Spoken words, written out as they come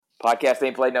Podcast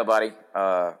ain't played nobody.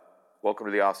 Welcome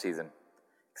to the off season.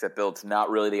 Except, Bill, it's not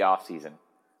really the off season.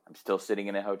 I'm still sitting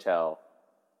in a hotel.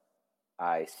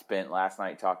 I spent last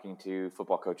night talking to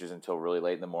football coaches until really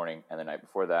late in the morning, and the night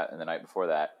before that, and the night before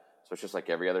that. So it's just like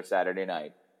every other Saturday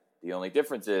night. The only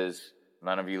difference is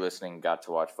none of you listening got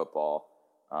to watch football.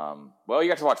 Well, you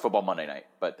got to watch football Monday night,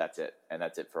 but that's it. And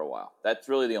that's it for a while. That's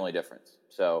really the only difference.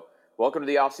 So welcome to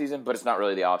the off season, but it's not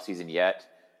really the off season yet.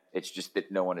 It's just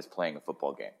that no one is playing a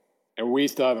football game. And we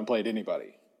still haven't played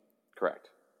anybody. Correct.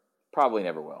 Probably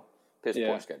never will. Poor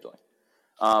scheduling.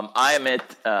 I am at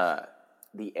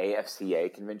the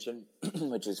AFCA convention,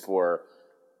 which is for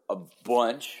a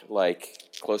bunch, like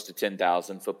close to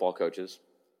 10,000 football coaches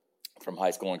from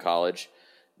high school and college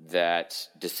that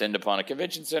descend upon a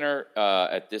convention center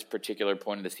at this particular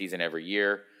point of the season every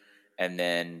year. And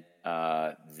then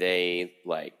they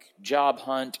like job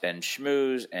hunt and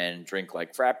schmooze and drink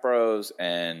like frat bros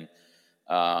and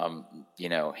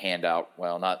hand out,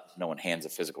 no one hands a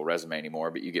physical resume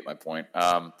anymore, but you get my point.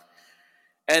 And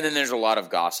then there's a lot of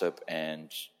gossip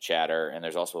and chatter, and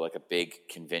there's also like a big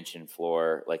convention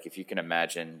floor. Like if you can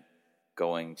imagine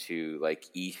going to like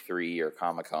E3 or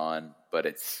Comic-Con, but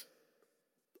it's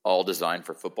all designed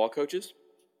for football coaches.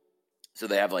 So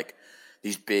they have like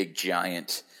these big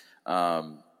giant,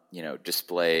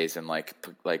 displays and like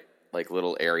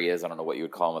little areas. I don't know what you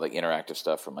would call them, with like interactive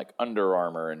stuff from like Under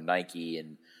Armour and Nike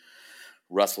and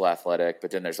Russell Athletic.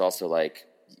 But then there's also like,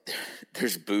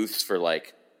 there's booths for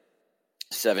like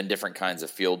 7 different kinds of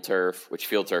field turf, which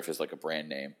field turf is like a brand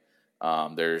name.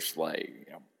 There's like,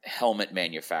 helmet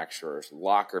manufacturers,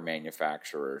 locker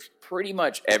manufacturers, pretty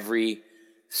much every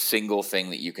single thing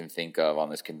that you can think of on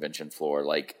this convention floor.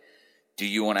 Like, do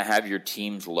you want to have your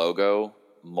team's logo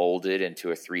molded into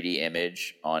a 3D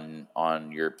image on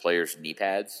your players' knee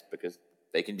pads? Because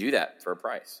they can do that for a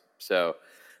price. So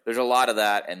there's a lot of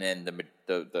that. And then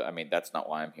that's not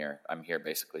why I'm here. I'm here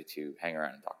basically to hang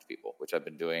around and talk to people, which I've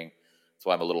been doing. That's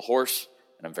why I'm a little hoarse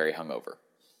and I'm very hungover.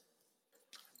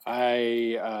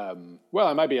 I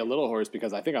might be a little hoarse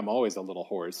because I think I'm always a little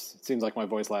hoarse. It seems like my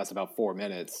voice lasts about 4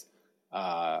 minutes.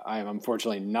 I am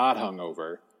unfortunately not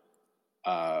hungover.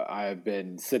 I have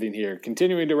been sitting here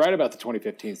continuing to write about the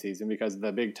 2015 season because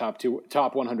the big top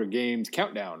 100 games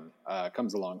countdown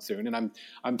comes along soon, and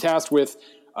I'm tasked with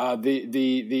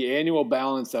the annual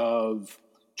balance of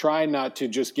trying not to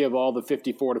just give all the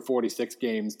 54 to 46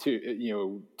 games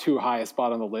to too high a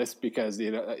spot on the list, because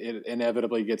it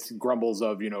inevitably gets grumbles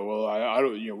of I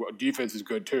don't defense is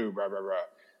good too, blah blah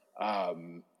blah.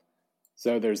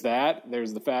 So there's that.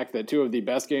 There's the fact that 2 of the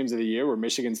best games of the year were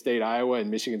Michigan State, Iowa, and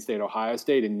Michigan State, Ohio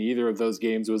State, and neither of those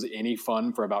games was any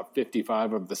fun for about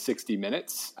 55 of the 60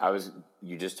 minutes.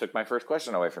 You just took my first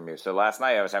question away from you. So last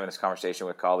night I was having this conversation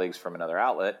with colleagues from another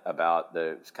outlet about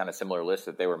the kind of similar list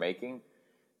that they were making.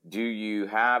 Do you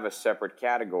have a separate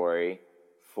category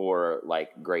for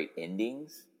like great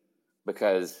endings?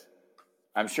 Because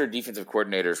I'm sure defensive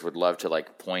coordinators would love to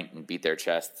like point and beat their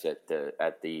chests at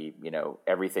the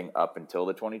everything up until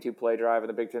the 22 play drive of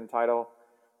the Big Ten title.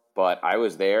 But I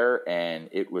was there and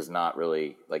it was not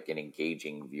really like an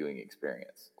engaging viewing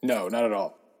experience. No, not at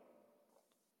all.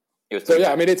 It's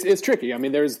tricky. I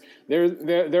mean, there are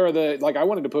the, like, I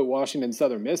wanted to put Washington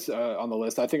Southern Miss on the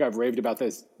list. I think I've raved about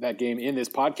that game in this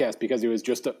podcast because it was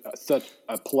just such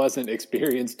a pleasant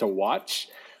experience to watch.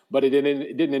 But it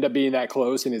didn't end up being that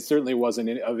close, and it certainly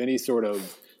wasn't of any sort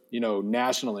of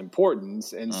national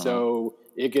importance, and so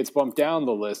it gets bumped down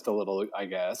the list a little, I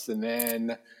guess. And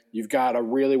then you've got a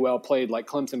really well played like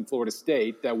Clemson, Florida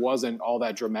State, that wasn't all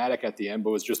that dramatic at the end,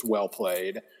 but was just well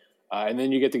played. And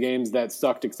then you get the games that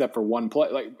sucked except for one play,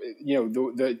 like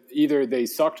either they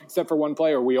sucked except for one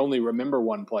play, or we only remember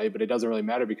one play, but it doesn't really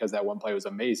matter because that one play was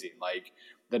amazing. Like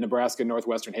the Nebraska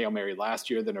Northwestern Hail Mary last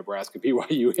year, the Nebraska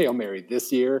BYU Hail Mary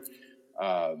this year.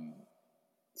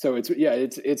 So it's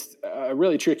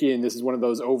really tricky, and this is one of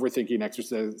those overthinking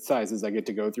exercises I get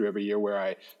to go through every year, where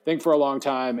I think for a long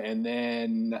time and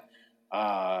then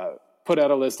put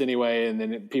out a list anyway, and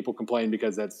then people complain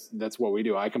because that's what we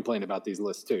do. I complain about these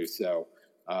lists too. So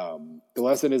the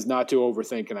lesson is not to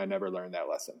overthink, and I never learned that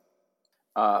lesson.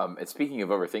 And speaking of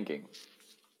overthinking,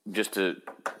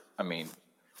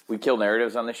 we kill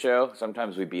narratives on this show.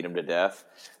 Sometimes we beat them to death.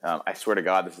 I swear to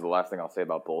God, this is the last thing I'll say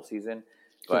about bowl season.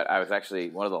 But I was actually,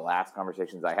 one of the last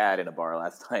conversations I had in a bar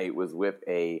last night was with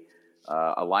a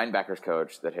linebackers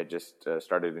coach that had just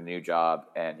started a new job,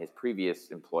 and his previous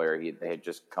employer, they had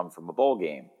just come from a bowl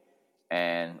game.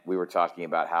 And we were talking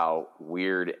about how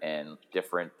weird and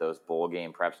different those bowl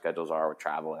game prep schedules are with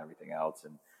travel and everything else.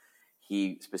 And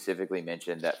he specifically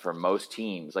mentioned that for most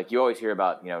teams, like you always hear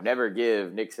about, never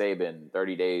give Nick Saban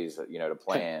 30 days, to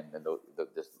plan and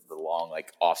the long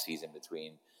like off season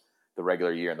between the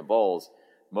regular year and the bowls.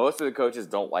 Most of the coaches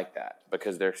don't like that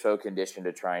because they're so conditioned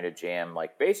to trying to jam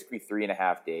like basically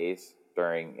 3.5 days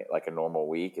during like a normal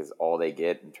week is all they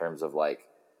get in terms of like,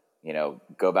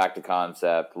 go back to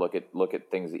concept, look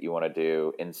at things that you want to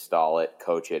do, install it,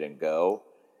 coach it, and go.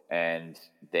 And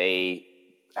they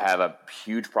have a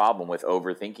huge problem with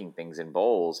overthinking things in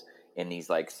bowls in these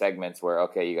like segments where,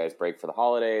 okay, you guys break for the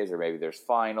holidays or maybe there's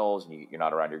finals and you're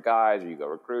not around your guys or you go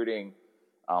recruiting.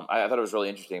 I thought it was really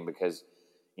interesting because,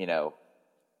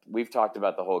 we've talked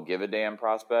about the whole give a damn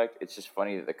prospect. It's just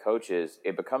funny that the coaches,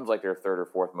 it becomes like their third or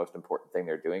fourth most important thing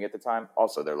they're doing at the time.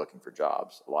 Also, they're looking for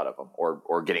jobs, a lot of them,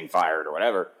 or getting fired or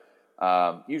whatever.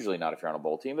 Usually not if you're on a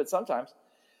bowl team, but sometimes.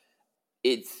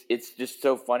 It's just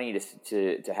so funny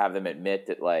to have them admit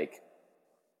that like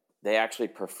they actually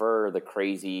prefer the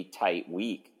crazy tight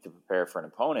week to prepare for an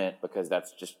opponent because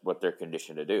that's just what they're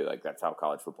conditioned to do. Like that's how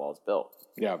college football is built.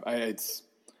 Yeah,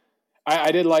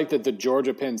 I did like that the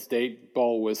Georgia-Penn State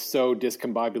Bowl was so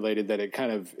discombobulated that it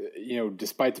kind of,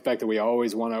 despite the fact that we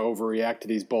always want to overreact to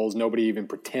these bowls, nobody even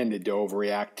pretended to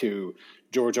overreact to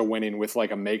Georgia winning with like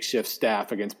a makeshift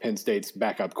staff against Penn State's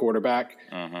backup quarterback.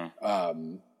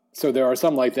 Mm-hmm. So there are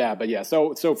some like that, but yeah,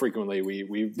 so frequently we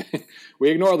we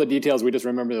ignore all the details. We just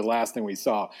remember the last thing we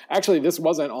saw. Actually, this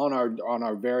wasn't on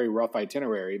our very rough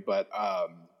itinerary, but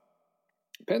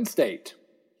Penn State.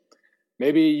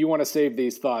 Maybe you want to save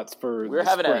these thoughts for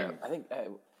spring. I think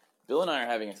Bill and I are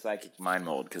having a psychic mind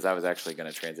mold because I was actually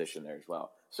going to transition there as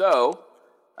well. So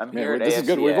I'm here. This is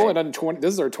good. We've only done 20.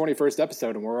 This is our 21st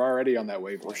episode, and we're already on that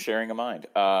wave. We're sharing a mind.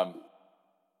 I'm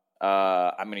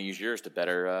going to use yours to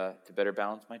better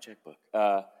balance my checkbook.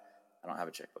 I don't have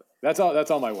a checkbook. That's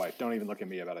all my wife. Don't even look at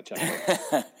me about a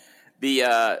checkbook.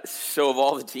 So of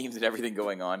all the teams and everything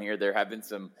going on here, there have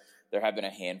been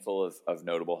a handful of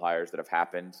notable hires that have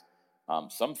happened.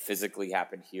 Some physically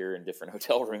happened here in different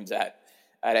hotel rooms at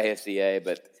AFCA,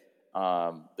 but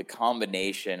the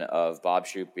combination of Bob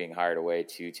Shoop being hired away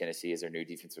to Tennessee as their new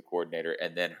defensive coordinator,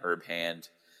 and then Herb Hand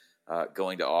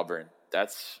going to Auburn.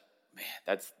 That's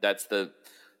the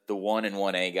 1 and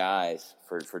 1A guys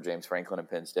for James Franklin and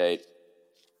Penn State.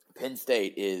 Penn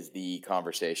State is the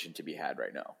conversation to be had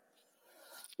right now.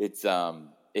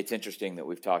 It's interesting that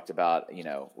we've talked about,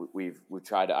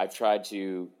 I've tried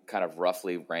to kind of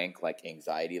roughly rank like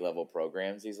anxiety level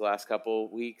programs these last couple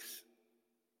weeks.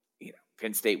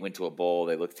 Penn State went to a bowl.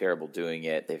 They look terrible doing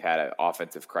it. They've had an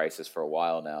offensive crisis for a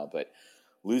while now, but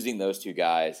losing those two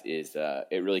guys is,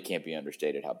 it really can't be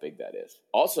understated how big that is.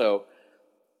 Also,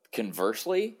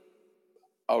 conversely,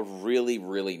 a really,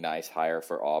 really nice hire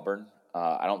for Auburn.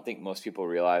 I don't think most people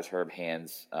realize Herb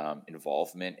Hand's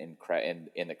involvement in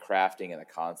the crafting and the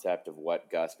concept of what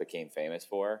Gus became famous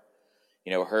for.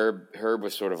 Herb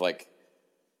was sort of like,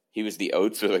 he was the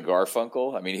Oates or the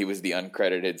Garfunkel. I mean, he was the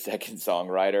uncredited second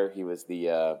songwriter. He was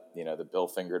the Bill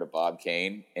Finger to Bob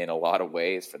Kane in a lot of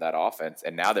ways for that offense.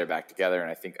 And now they're back together, and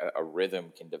I think a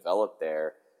rhythm can develop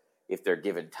there if they're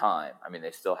given time. I mean,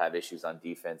 they still have issues on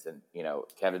defense, and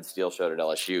Kevin Steele showed at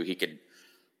LSU he can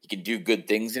do good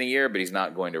things in a year, but he's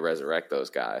not going to resurrect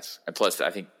those guys. And plus, I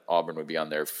think Auburn would be on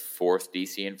their 4th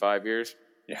DC in 5 years.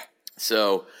 Yeah.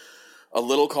 So a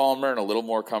little calmer and a little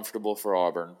more comfortable for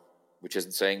Auburn, which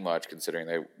isn't saying much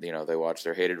considering they watched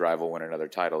their hated rival win another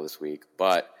title this week.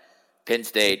 But Penn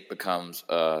State becomes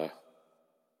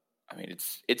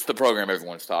it's the program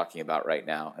everyone's talking about right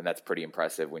now, and that's pretty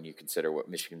impressive when you consider what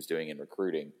Michigan's doing in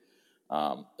recruiting.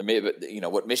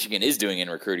 What Michigan is doing in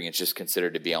recruiting is just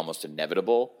considered to be almost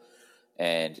inevitable,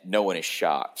 and no one is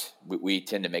shocked. We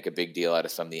tend to make a big deal out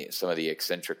of some of the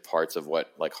eccentric parts of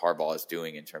what like Harbaugh is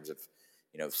doing in terms of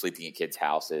sleeping at kids'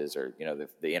 houses or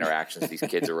the interactions these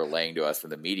kids are relaying to us in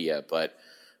the media. But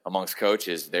amongst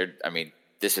coaches,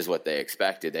 this is what they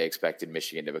expected. They expected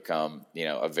Michigan to become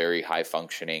a very high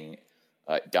functioning,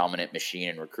 dominant machine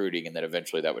in recruiting, and then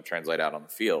eventually that would translate out on the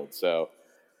field. So.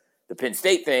 The Penn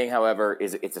State thing, however,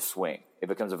 it's a swing. It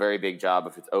becomes a very big job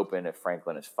if it's open, if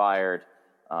Franklin is fired.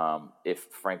 If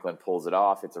Franklin pulls it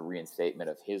off, it's a reinstatement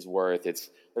of his worth. There's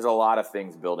a lot of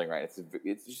things building right. It's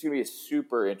just going to be a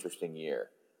super interesting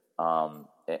year.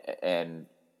 And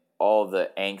all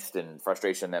the angst and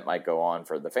frustration that might go on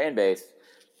for the fan base,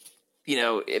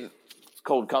 it's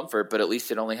cold comfort, but at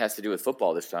least it only has to do with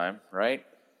football this time, right?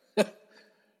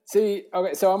 See,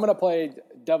 okay, so I'm going to play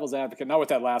devil's advocate, not with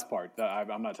that last part.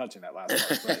 I'm not touching that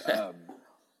last part. But,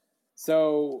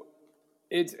 so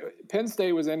it's Penn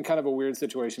State was in kind of a weird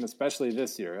situation, especially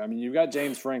this year. I mean, you've got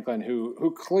James Franklin,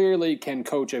 who clearly can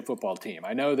coach a football team.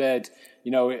 I know that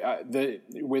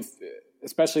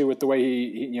especially with the way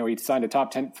he signed a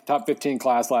top 15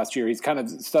 class last year. He's kind of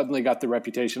suddenly got the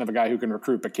reputation of a guy who can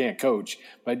recruit but can't coach.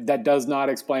 But that does not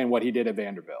explain what he did at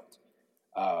Vanderbilt.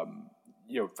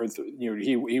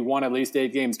 He won at least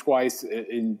 8 games twice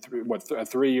in a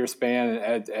 3-year span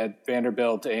at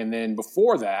Vanderbilt, and then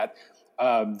before that,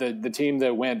 the team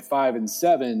that went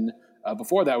 5-7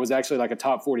 before that was actually like a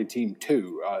top 40 team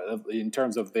too in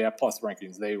terms of the F+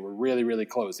 rankings. They were really, really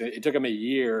close. It took them a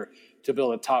year to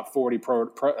build a top 40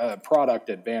 product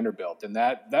at Vanderbilt, and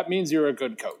that means you're a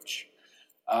good coach.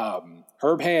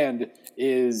 Herb Hand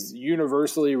is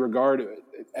universally regarded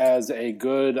as a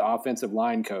good offensive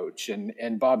line coach,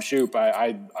 and Bob Shoop,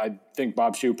 I think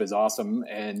Bob Shoop is awesome,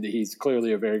 and he's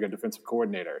clearly a very good defensive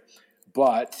coordinator.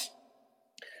 But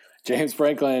James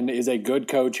Franklin is a good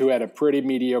coach who had a pretty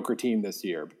mediocre team this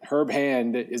year. Herb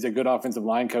Hand is a good offensive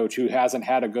line coach who hasn't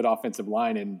had a good offensive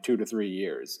line in 2 to 3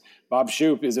 years. Bob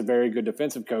Shoop is a very good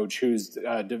defensive coach whose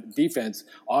defense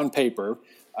on paper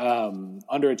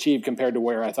underachieved compared to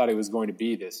where I thought it was going to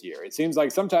be this year. It seems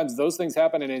like sometimes those things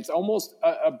happen, and it's almost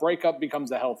a breakup becomes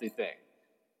a healthy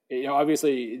thing.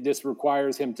 Obviously, this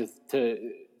requires him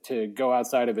to go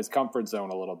outside of his comfort zone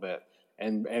a little bit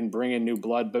and bring in new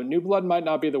blood. But new blood might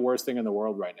not be the worst thing in the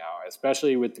world right now,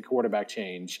 especially with the quarterback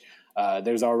change.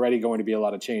 There's already going to be a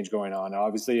lot of change going on.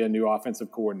 Obviously, a new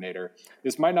offensive coordinator.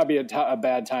 This might not be a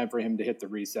bad time for him to hit the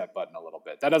reset button a little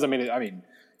bit. That doesn't mean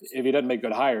if he doesn't make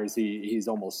good hires, he's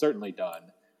almost certainly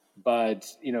done. But,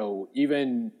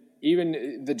 even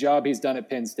the job he's done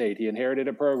at Penn State, he inherited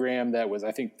a program that was,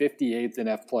 I think, 58th in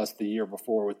F+ the year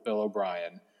before with Bill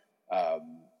O'Brien.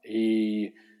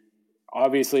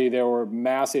 Obviously, there were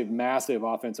massive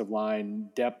offensive line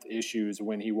depth issues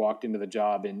when he walked into the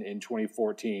job in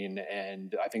 2014,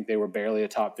 and I think they were barely a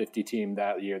top 50 team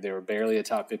that year. They were barely a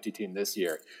top 50 team this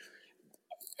year.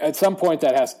 At some point,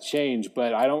 that has to change,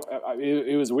 but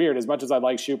it was weird. As much as I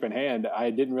like Shoop in Hand,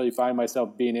 I didn't really find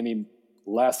myself being any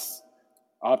less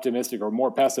optimistic or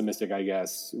more pessimistic, I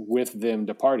guess, with them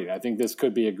departing. I think this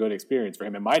could be a good experience for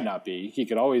him. It might not be. He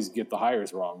could always get the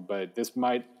hires wrong, but this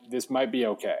might be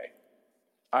okay.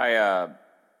 I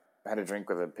had a drink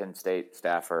with a Penn State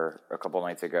staffer a couple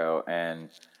nights ago, and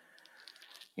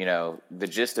the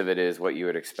gist of it is what you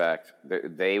would expect.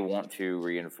 They want to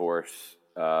reinforce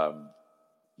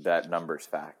that numbers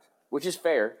fact, which is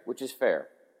fair.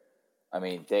 I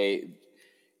mean,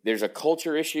 there's a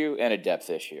culture issue and a depth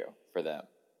issue for them.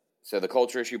 So the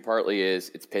culture issue partly is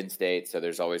it's Penn State, so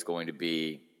there's always going to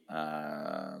be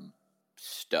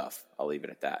stuff. I'll leave it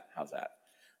at that. How's that?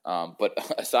 But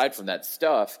aside from that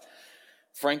stuff,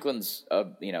 Franklin's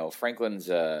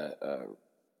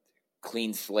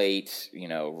clean slate,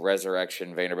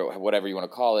 resurrection, Vanderbilt, whatever you want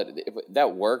to call it,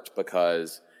 that worked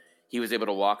because he was able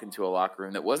to walk into a locker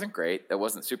room that wasn't great, that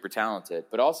wasn't super talented,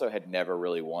 but also had never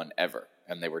really won ever,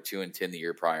 and they were 2-10 the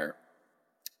year prior.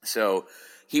 So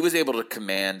he was able to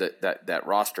command that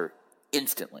roster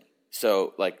instantly.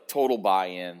 So like total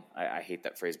buy-in. I hate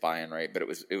that phrase buy-in, right? But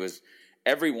it was.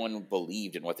 Everyone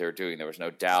believed in what they were doing. There was no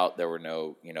doubt. There were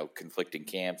no, conflicting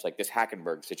camps. Like this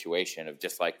Hackenberg situation of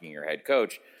disliking your head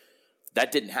coach,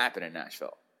 that didn't happen in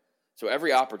Nashville. So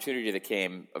every opportunity that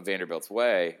came of Vanderbilt's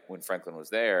way when Franklin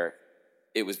was there,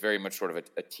 it was very much sort of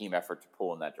a team effort to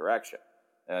pull in that direction.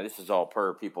 This is all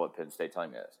per people at Penn State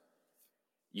telling me this.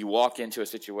 You walk into a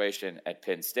situation at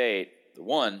Penn State,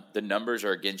 the numbers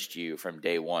are against you from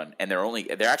day one, and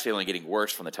they're actually only getting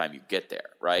worse from the time you get there,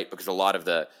 right? Because a lot of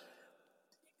the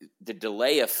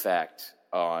delay effect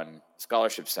on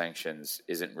scholarship sanctions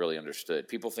isn't really understood.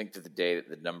 People think that the day that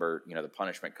the number, the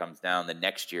punishment comes down, the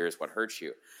next year is what hurts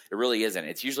you. It really isn't.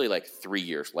 It's usually like 3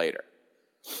 years later.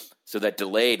 So that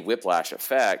delayed whiplash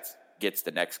effect gets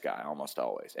the next guy almost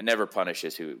always. It never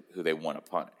punishes who they want to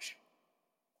punish.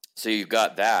 So you've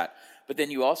got that. But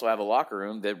then you also have a locker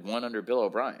room that won under Bill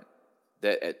O'Brien,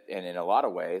 and in a lot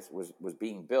of ways was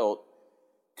being built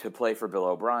to play for Bill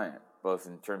O'Brien, both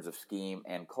in terms of scheme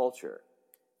and culture.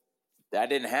 That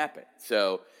didn't happen.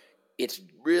 So it's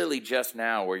really just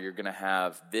now where you're going to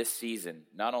have this season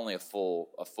not only a full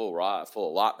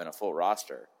allotment, a full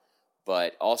roster,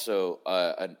 but also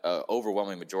an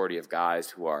overwhelming majority of guys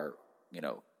who are,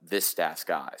 this staff's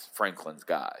guys, Franklin's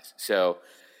guys. So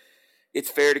it's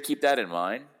fair to keep that in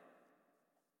mind.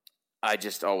 I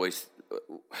just always,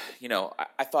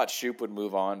 I thought Shoop would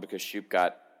move on because Shoop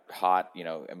got hot.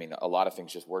 A lot of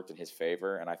things just worked in his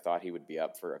favor, and I thought he would be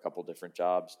up for a couple different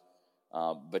jobs.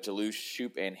 But to lose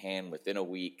Shoop and Hand within a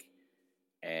week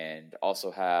and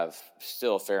also have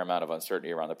still a fair amount of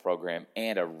uncertainty around the program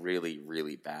and a really,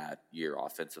 really bad year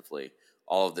offensively.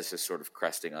 All of this is sort of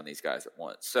cresting on these guys at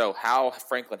once. So how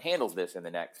Franklin handles this in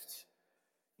the next,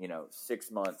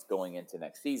 6 months going into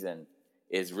next season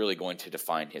is really going to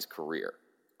define his career.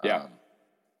 Yeah.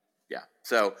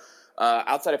 So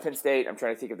outside of Penn State, I'm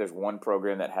trying to think if there's one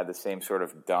program that had the same sort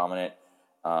of dominant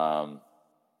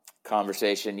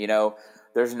conversation.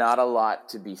 There's not a lot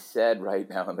to be said right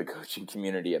now in the coaching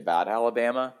community about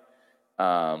Alabama.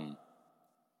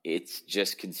 It's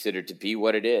just considered to be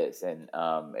what it is. And,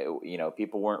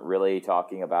 people weren't really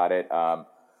talking about it. I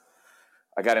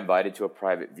got invited to a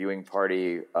private viewing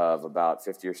party of about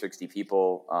 50 or 60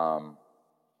 people,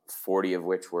 40 of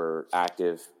which were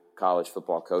active college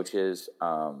football coaches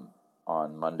on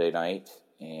Monday night.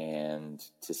 And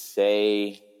to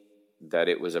say that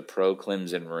it was a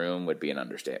pro-Clemson room would be an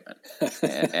understatement.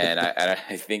 and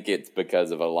I think it's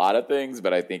because of a lot of things,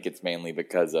 but I think it's mainly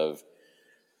because of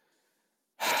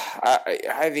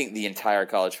I think the entire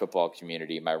college football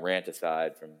community, my rant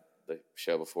aside from the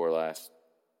show before last,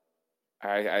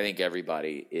 I think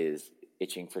everybody is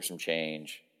itching for some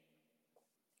change.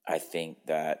 I think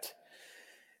that,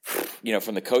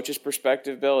 from the coach's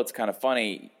perspective, Bill, it's kind of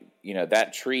funny.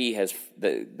 That tree has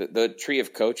the tree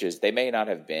of coaches. They may not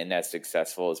have been as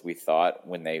successful as we thought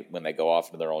when they go off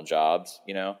into their own jobs,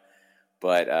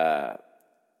 but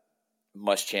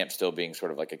Muschamp still being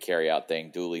sort of like a carry out thing,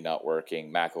 Dooley not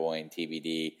working, McElwain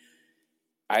TBD.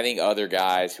 I think other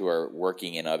guys who are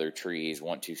working in other trees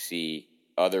want to see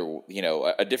a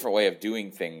different way of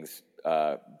doing things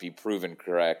be proven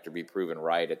correct or be proven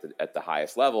right at the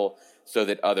highest level, so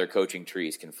that other coaching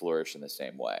trees can flourish in the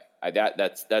same way.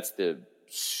 That's the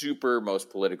super most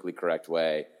politically correct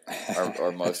way,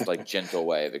 or most like gentle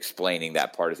way of explaining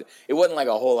that part of it. It wasn't like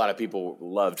a whole lot of people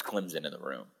loved Clemson in the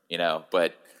room,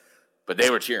 but they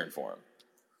were cheering for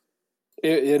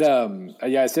him.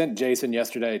 I sent Jason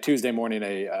yesterday, Tuesday morning,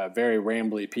 a very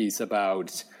rambly piece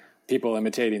about people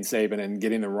imitating Saban and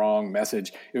getting the wrong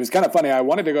message. It was kind of funny. I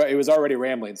wanted to go, it was already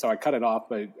rambling, so I cut it off.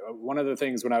 But one of the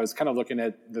things when I was kind of looking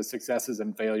at the successes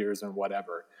and failures and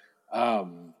whatever,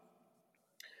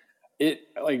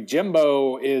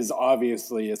 Jimbo is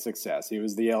obviously a success. He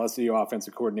was the LSU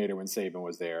offensive coordinator when Saban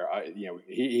was there.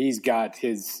 He's got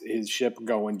his ship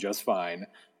going just fine.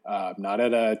 Not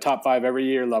at a top 5 every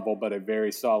year level, but a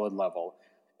very solid level.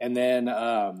 And then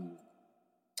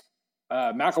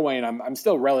McElwain, I'm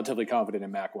still relatively confident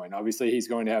in McElwain. Obviously, he's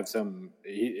going to have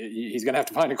he's going to have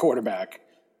to find a quarterback,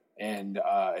 and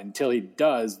until he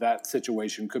does, that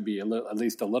situation could be at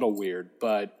least a little weird.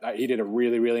 But he did a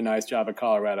really, really nice job at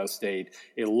Colorado State.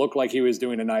 It looked like he was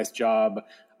doing a nice job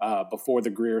before the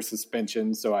Greer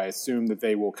suspension, so I assume that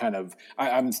they will kind of.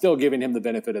 I'm still giving him the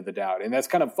benefit of the doubt, and that's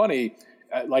kind of funny.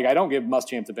 I don't give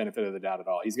Muschamp the benefit of the doubt at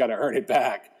all. He's got to earn it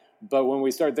back. But when we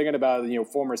start thinking about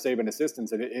former Saban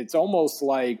assistants, it's almost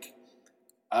like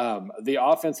the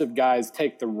offensive guys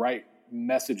take the right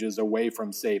messages away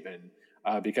from Saban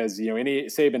because any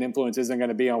Saban influence isn't going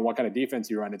to be on what kind of defense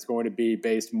you run. It's going to be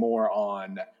based more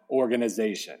on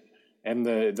organization and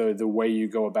the way you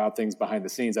go about things behind the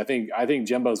scenes. I think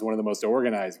Jimbo's one of the most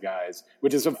organized guys,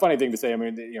 which is a funny thing to say. I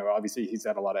mean, obviously he's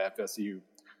had a lot of FSU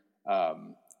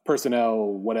personnel,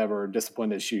 whatever,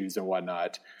 discipline issues and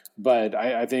whatnot. But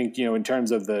I think, in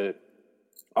terms of the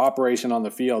operation on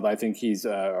the field, I think he's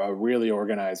a really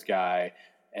organized guy.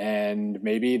 And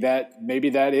maybe that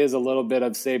is a little bit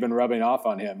of Saban rubbing off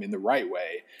on him in the right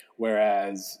way.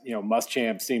 Whereas,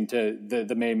 Muschamp seemed to,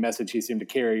 the main message he seemed to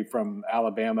carry from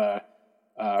Alabama,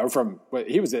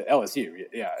 he was at LSU.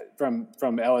 Yeah. From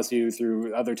LSU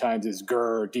through other times is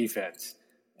defense.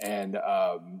 And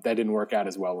that didn't work out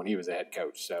as well when he was a head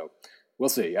coach. So we'll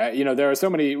see. There are so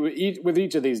many with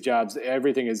each of these jobs.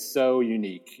 Everything is so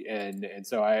unique, and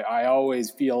so I always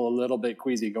feel a little bit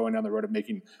queasy going down the road of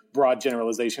making broad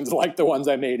generalizations like the ones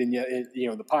I made in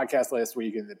the podcast last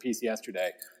week and the piece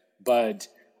yesterday. But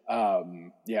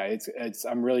it's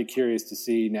I'm really curious to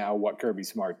see now what Kirby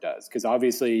Smart does, because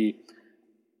obviously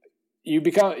you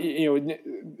become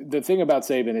the thing about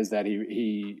Saban is that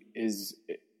he is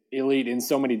elite in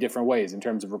so many different ways, in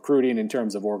terms of recruiting, in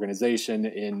terms of organization,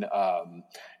 in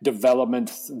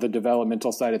development, the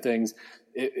developmental side of things.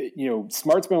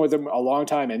 Smart's been with him a long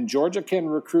time, and Georgia can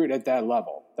recruit at that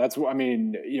level. That's what I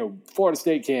mean. Florida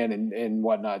State can and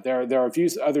whatnot. There are a few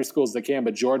other schools that can,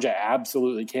 but Georgia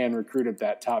absolutely can recruit at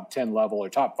that top 10 level or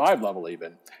top 5 level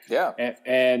even. Yeah.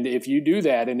 And if you do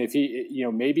that, and if he,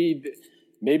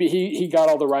 maybe he got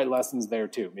all the right lessons there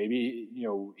too. Maybe,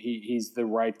 he's the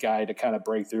right guy to kind of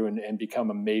break through and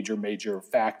become a major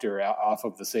factor off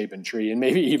of the Saban tree, and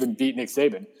maybe even beat Nick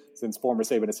Saban. since former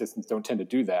Saban assistants don't tend to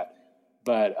do that.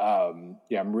 But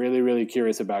yeah, I'm really, really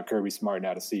curious about Kirby Smart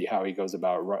now to see how he goes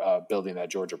about building that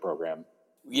Georgia program.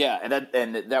 Yeah,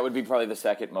 and that would be probably the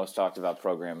second most talked about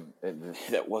program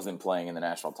that wasn't playing in the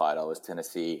national title is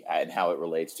Tennessee, and how it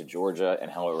relates to Georgia and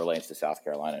how it relates to South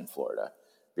Carolina and Florida,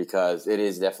 because it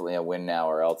is definitely a win now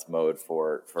or else mode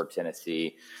for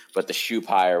Tennessee. But the Shoop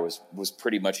hire was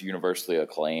pretty much universally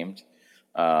acclaimed.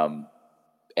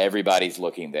 Everybody's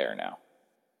looking there now.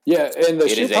 Yeah, and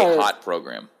it is a hot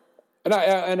program.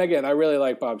 And again, I really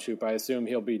like Bob Shoop. I assume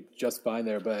he'll be just fine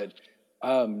there. But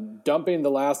dumping the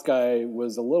last guy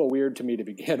was a little weird to me to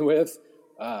begin with,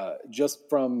 just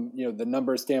from the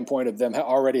numbers standpoint of them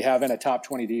already having a top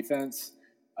 20 defense.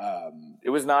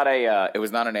 It was not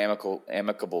an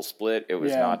amicable split. It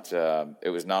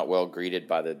was not well greeted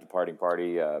by the departing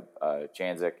party,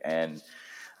 Chanzik, and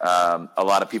a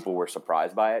lot of people were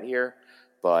surprised by it here.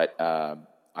 But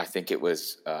I think it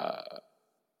was.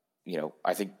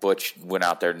 I think Butch went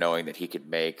out there knowing that he could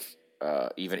make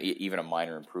even a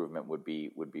minor improvement would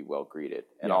be well greeted,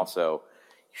 and also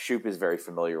Shoop is very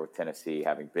familiar with Tennessee,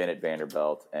 having been at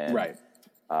Vanderbilt, and right.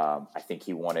 I think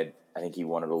he wanted a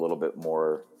little bit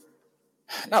more,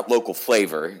 not local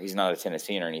flavor. He's not a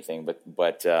Tennessean or anything,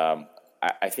 but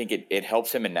I think it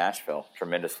helps him in Nashville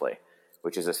tremendously,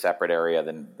 which is a separate area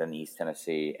than East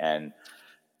Tennessee. And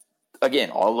again,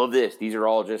 all of these are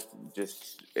all just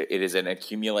it is an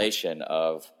accumulation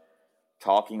of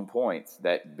talking points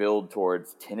that build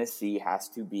towards Tennessee has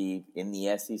to be in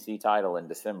the SEC title in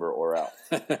December or else.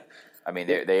 I mean,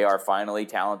 they are finally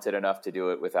talented enough to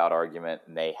do it without argument,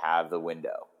 and they have the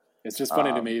window. It's just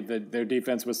funny to me that their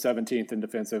defense was 17th in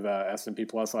defensive S&P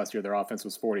Plus last year. Their offense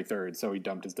was 43rd, so he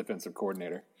dumped his defensive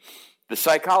coordinator. The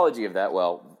psychology of that,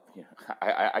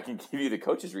 I can give you the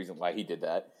coach's reason why he did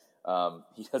that.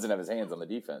 He doesn't have his hands on the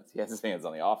defense. He has his hands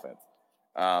on the offense.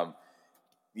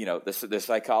 The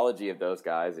psychology of those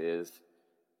guys is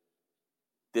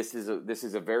this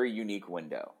is a very unique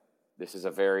window. This is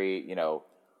a very,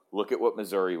 look at what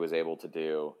Missouri was able to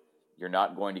do. You're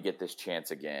not going to get this chance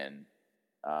again.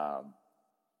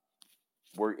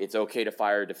 It's okay to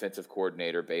fire a defensive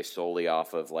coordinator based solely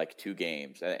off of like 2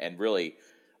 games. And really,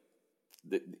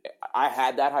 I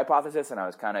had that hypothesis, and I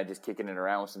was kind of just kicking it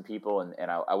around with some people,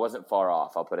 and I wasn't far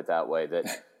off. I'll put it that way.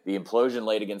 That the implosion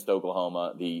late against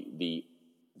Oklahoma, the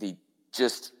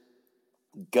just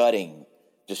gutting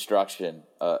destruction.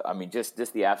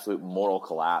 Just the absolute moral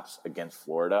collapse against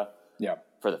Florida. Yeah,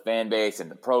 for the fan base and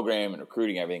the program and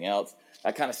recruiting and everything else,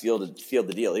 that kind of sealed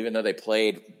the deal. Even though they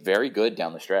played very good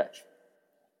down the stretch.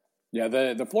 Yeah,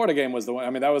 the Florida game was the one. I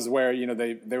mean, that was where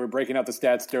they were breaking out the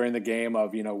stats during the game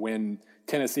of when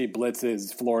Tennessee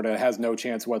blitzes, Florida has no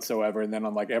chance whatsoever, and then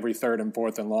on like every 3rd and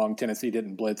 4th and long, Tennessee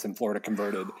didn't blitz and Florida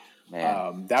converted.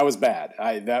 That was bad.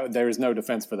 There was no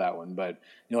defense for that one. But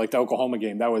like the Oklahoma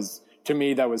game, that was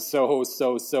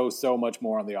so much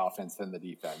more on the offense than the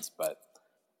defense. But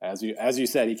as you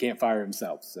said, he can't fire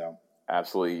himself. So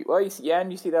absolutely. Well,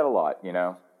 and you see that a lot.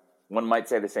 One might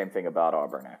say the same thing about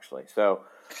Auburn, actually. So.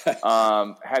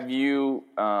 Have you,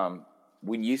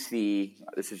 when you see,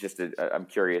 this is just I'm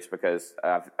curious because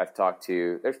I've talked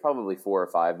to, there's probably 4 or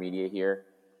 5 media here,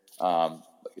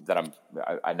 that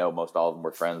I know most all of them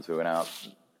were friends who went out,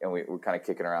 and we're kind of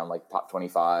kicking around like top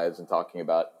 25s and talking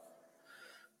about,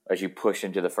 as you push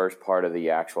into the first part of the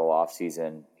actual off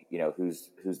season, who's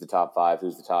the top 5,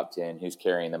 who's the top 10, who's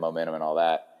carrying the momentum and all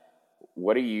that.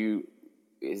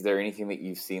 Is there anything that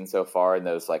you've seen so far in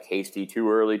those like hasty, too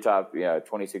early top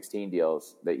 2016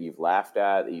 deals that you've laughed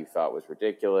at, that you thought was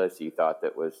ridiculous, you thought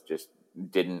that was just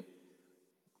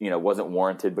wasn't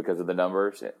warranted because of the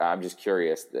numbers? I'm just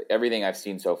curious. Everything I've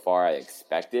seen so far I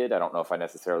expected. I don't know if I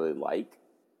necessarily like.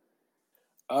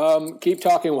 Keep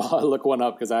talking while I look one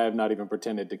up, because I have not even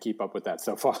pretended to keep up with that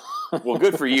so far. Well,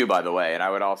 good for you, by the way. And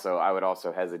I would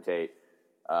also hesitate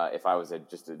if I was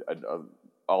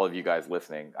all of you guys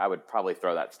listening, I would probably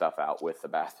throw that stuff out with the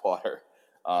bathwater,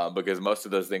 because most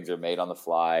of those things are made on the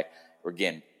fly.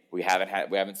 Again, we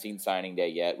haven't seen signing day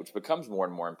yet, which becomes more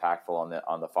and more impactful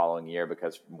on the following year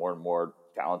because more and more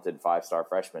talented 5-star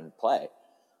freshmen play.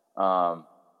 Ohio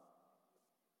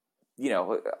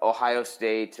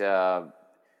State.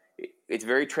 It's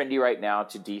very trendy right now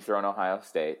to dethrone Ohio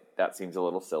State. That seems a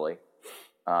little silly,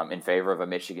 in favor of a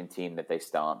Michigan team that they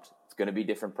stomped. It's going to be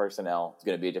different personnel. It's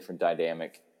going to be a different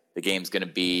dynamic. The game's going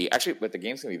to be – actually, but the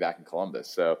game's going to be back in Columbus.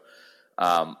 So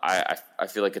I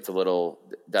feel like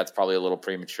that's probably a little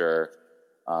premature.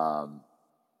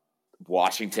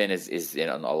 Washington is in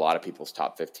a lot of people's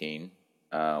top 15.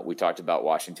 We talked about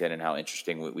Washington and how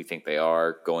interesting we think they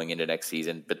are going into next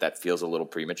season, but that feels a little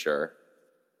premature.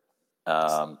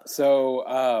 I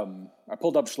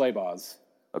pulled up Schleyboz.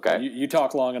 Okay. You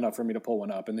talk long enough for me to pull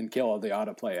one up and then kill all the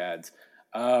autoplay ads.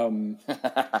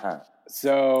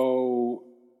 So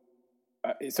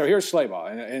here's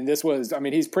Schleybaugh, and this was, I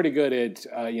mean, he's pretty good at,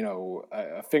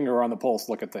 a finger on the pulse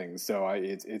look at things. So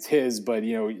it's his, but,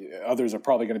 others are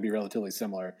probably going to be relatively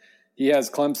similar. He has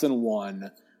Clemson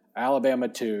 1, Alabama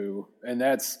 2, and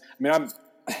that's,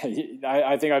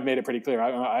 I think I've made it pretty clear.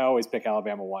 I always pick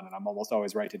Alabama 1, and I'm almost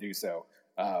always right to do so.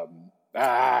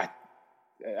 I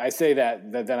say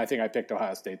that, then I think I picked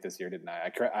Ohio State this year, didn't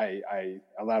I? I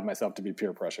allowed myself to be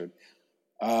peer pressured.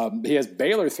 He has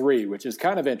Baylor 3, which is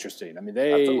kind of interesting. I mean,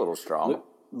 that's a little strong.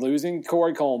 Losing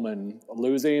Corey Coleman,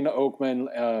 losing Oakman,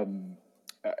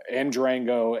 and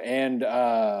Durango, and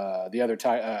the other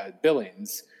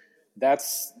Billings.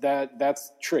 That's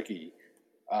tricky.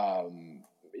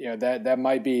 That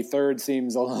might be third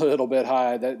seems a little bit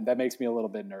high. That makes me a little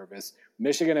bit nervous.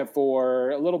 Michigan at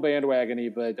 4, a little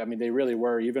bandwagony, but I mean, they really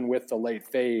were, even with the late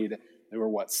fade, they were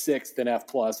 6th in F+.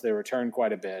 They returned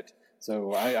quite a bit.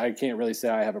 So I can't really say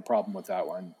I have a problem with that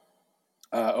one.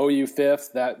 OU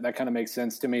 5th, that kind of makes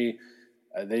sense to me.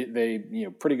 They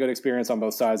pretty good experience on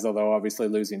both sides, although obviously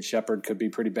losing Shepherd could be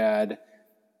pretty bad.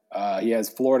 He has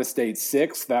Florida State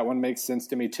 6th. That one makes sense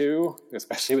to me too,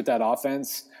 especially with that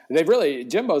offense.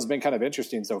 Jimbo's been kind of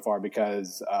interesting so far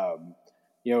because,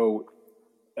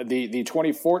 the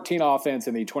 2014 offense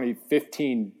and the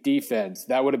 2015 defense,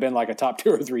 that would have been like a top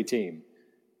 2 or 3 team.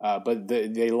 But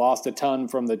they lost a ton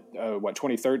from the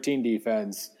 2013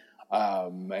 defense,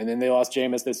 and then they lost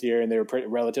Jameis this year, and they were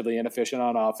relatively inefficient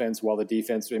on offense while the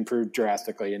defense improved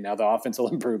drastically, and now the offense will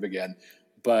improve again.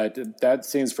 But that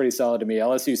seems pretty solid to me.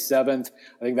 LSU 7th,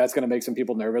 I think that's going to make some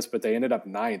people nervous, but they ended up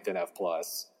 9th in F+.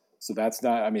 So that's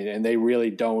not, and they really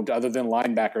don't, other than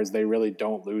linebackers, they really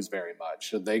don't lose very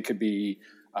much. So they could be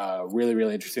really,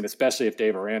 really interesting, especially if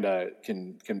Dave Aranda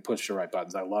can push the right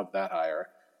buttons. I love that hire.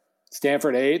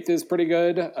 Stanford 8th is pretty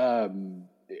good.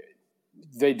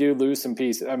 They do lose some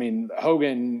pieces.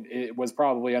 Hogan was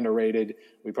probably underrated.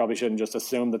 We probably shouldn't just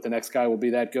assume that the next guy will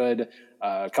be that good.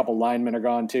 A couple linemen are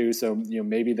gone too, so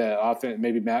maybe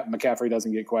Matt McCaffrey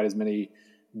doesn't get quite as many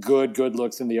good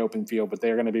looks in the open field, but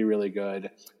they're going to be really good.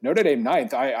 Notre Dame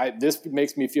 9th. This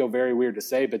makes me feel very weird to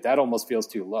say, but that almost feels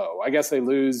too low. I guess they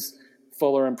lose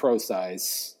Fuller and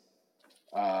Procise,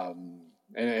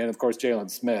 and of course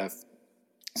Jalen Smith.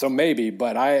 So maybe,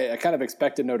 but I kind of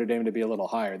expected Notre Dame to be a little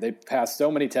higher. They passed so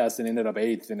many tests and ended up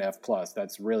 8th in F+.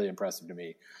 That's really impressive to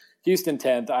me. Houston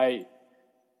 10th.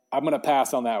 I'm going to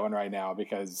pass on that one right now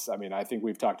because, I think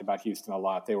we've talked about Houston a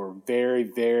lot. They were very,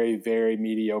 very, very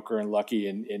mediocre and lucky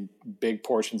in big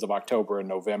portions of October and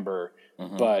November.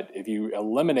 Mm-hmm. But if you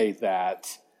eliminate that,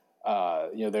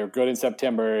 they're good in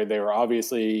September. They were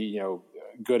obviously,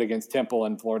 good against Temple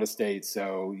and Florida State.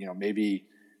 So, maybe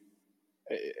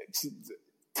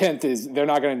 10th is, they're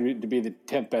not going to be the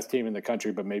 10th best team in the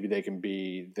country, but maybe they can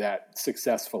be that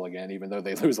successful again, even though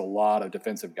they lose a lot of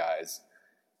defensive guys.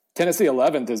 Tennessee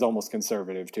 11th is almost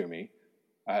conservative to me.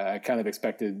 I kind of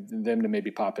expected them to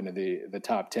maybe pop into the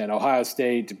top 10. Ohio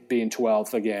State being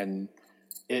 12th again,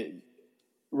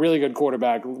 really good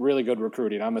quarterback, really good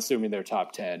recruiting. I'm assuming they're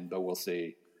top 10, but we'll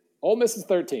see. Ole Miss is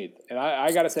 13th, and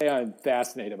I got to say I'm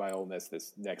fascinated by Ole Miss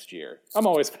this next year. I'm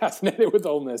always fascinated with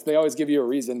Ole Miss. They always give you a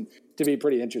reason to be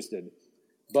pretty interested.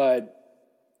 But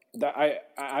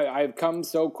I've come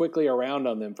so quickly around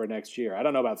on them for next year. I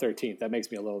don't know about 13th. That makes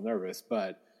me a little nervous,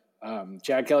 but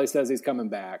Chad Kelly says he's coming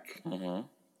back. Mm-hmm.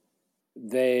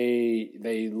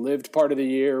 They lived part of the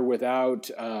year without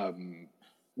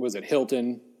was it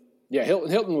Hilton? Yeah,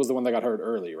 Hilton was the one that got hurt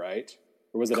early, right?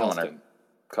 Or was it Elston?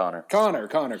 Connor.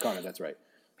 That's right.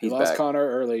 He's lost back. Connor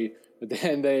early, but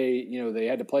then they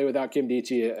had to play without Kim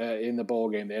Dichie in the bowl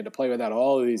game. They had to play without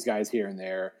all of these guys here and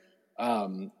there.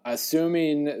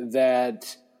 Assuming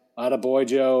that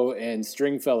Adebojo and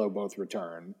Stringfellow both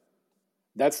return,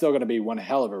 that's still going to be one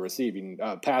hell of a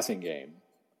passing game.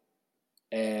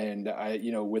 And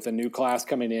with a new class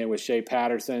coming in with Shea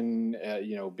Patterson,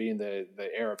 being the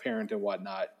heir apparent and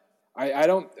whatnot, they're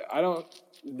going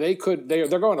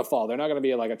to fall. They're not going to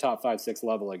be at like a top 5-6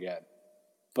 level again.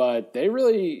 But I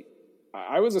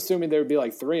was assuming they would be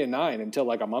like 3-9 until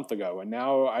like a month ago, and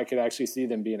now I could actually see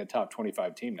them being a top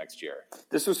 25 team next year.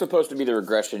 This was supposed to be the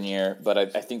regression year, but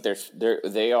I think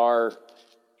they are.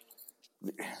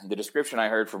 The description I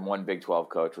heard from one Big 12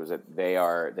 coach was that they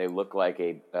look like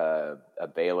a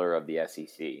Baylor of the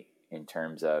SEC in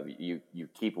terms of you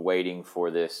keep waiting for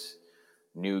this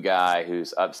new guy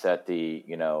who's upset the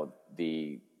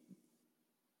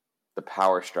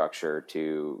power structure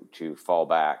to fall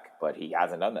back, but he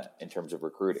hasn't done that in terms of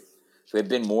recruiting. So they've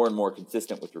been more and more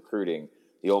consistent with recruiting.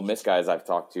 The Ole Miss guys I've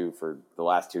talked to for the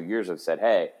last 2 years have said,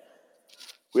 hey,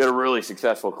 we had a really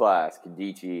successful class,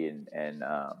 Kadichi and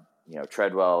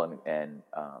Treadwell and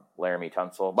Laramie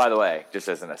Tunsil. By the way, just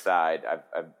as an aside,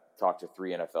 I've talked to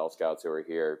 3 NFL scouts who are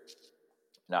here.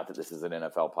 Not that this is an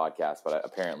NFL podcast, but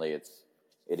apparently it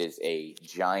is a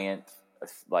giant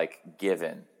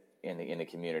given in the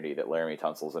community that Laramie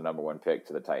Tunsil is the number 1 pick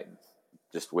to the Titans.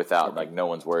 Just without no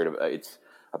one's worried about it's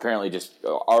apparently just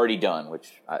already done,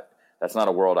 which that's not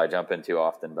a world I jump into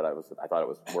often, but I thought it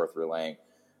was worth relaying.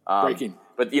 Breaking.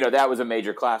 But that was a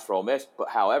major class for Ole Miss. But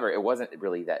however, it wasn't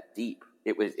really that deep.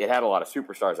 It had a lot of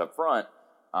superstars up front.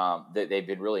 That they've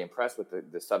been really impressed with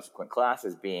the subsequent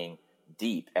classes being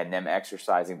deep and them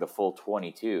exercising the full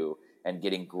 22 and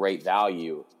getting great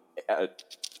value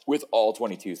with all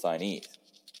 22 signees.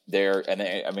 They're going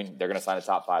to sign a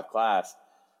top 5 class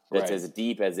that's as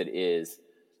deep as it is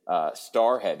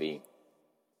star heavy.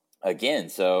 Again,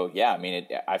 so yeah,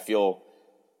 I feel,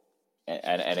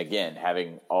 and again,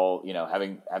 having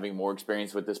more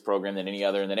experience with this program than any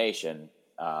other in the nation,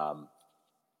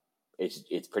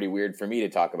 it's pretty weird for me to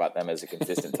talk about them as a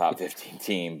consistent top 15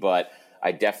 team. But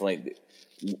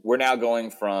we're now going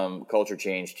from culture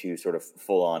change to sort of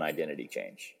full on identity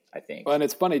change, I think. Well, and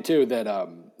it's funny too that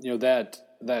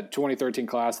that 2013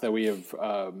 class that we have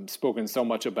spoken so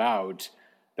much about,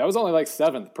 that was only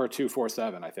 7th per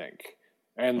 247, I think.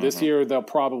 And this year they'll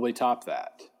probably top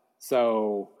that.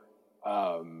 So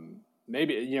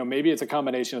maybe it's a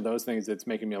combination of those things that's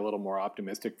making me a little more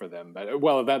optimistic for them. But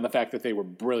that and the fact that they were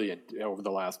brilliant over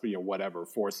the last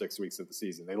 4-6 weeks of the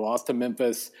season. They lost to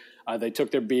Memphis. They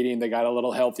took their beating. They got a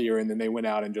little healthier, and then they went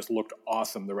out and just looked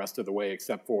awesome the rest of the way,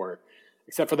 except for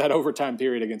that overtime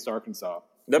period against Arkansas.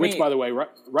 Which, by the way,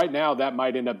 right now, that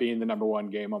might end up being the number 1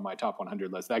 game on my top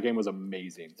 100 list. That game was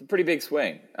amazing. It's a pretty big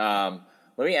swing.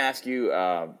 Let me ask you,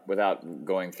 without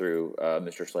going through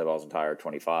Mr. Slayball's entire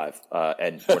 25,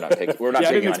 and we're not picking on him.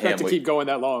 I didn't expect to keep going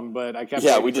that long, but I kept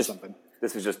something.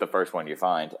 This was just the first one you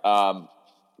find.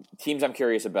 Teams I'm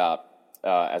curious about,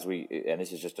 and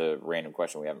this is just a random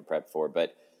question we haven't prepped for,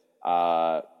 but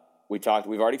we've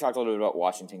already talked a little bit about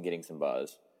Washington getting some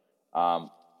buzz.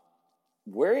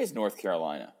 Where is North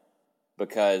Carolina?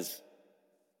 Because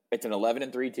it's an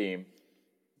 11-3 team.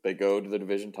 They go to the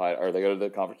division title, or they go to the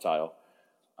conference title.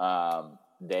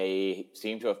 They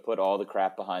seem to have put all the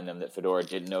crap behind them that Fedora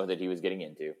didn't know that he was getting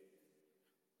into.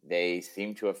 They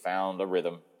seem to have found a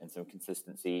rhythm and some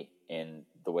consistency in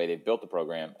the way they've built the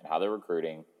program and how they're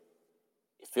recruiting.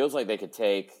 It feels like they could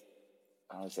take,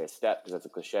 I don't want to say a step because that's a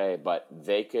cliche, but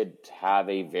they could have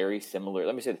a very similar,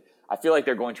 I feel like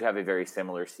they're going to have a very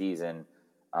similar season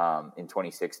in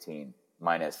 2016,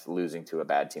 minus losing to a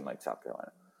bad team like South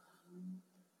Carolina.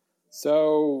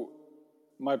 So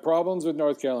my problems with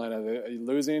North Carolina,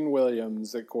 losing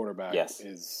Williams at quarterback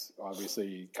is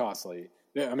obviously costly.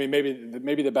 Yeah,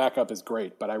 maybe the backup is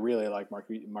great, but I really like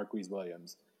Marquise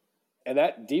Williams. And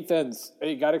that defense,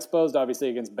 it got exposed obviously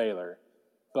against Baylor,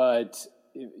 but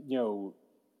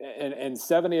and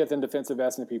 70th in defensive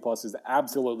S&P plus is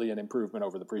absolutely an improvement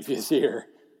over the previous year.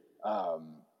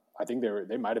 I think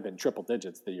they might have been triple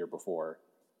digits the year before,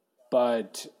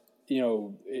 but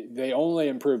they only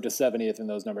improved to 70th in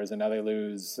those numbers, and now they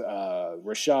lose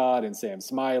Rashad and Sam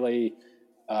Smiley,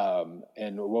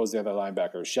 and what was the other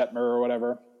linebacker, Shetmer or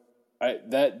whatever.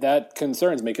 That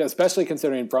concerns me, especially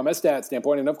considering from a stat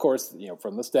standpoint, and of course,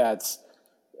 from the stats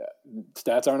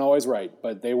aren't always right,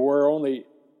 but they were only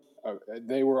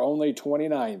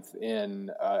 29th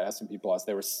in S&P plus.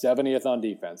 They were 70th on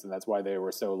defense, and that's why they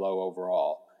were so low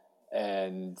overall.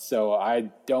 And so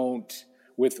I don't.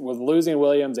 With losing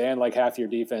Williams and half your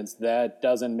defense, that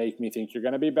doesn't make me think you're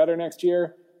going to be better next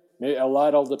year. Maybe a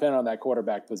lot will depend on that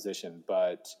quarterback position,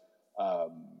 but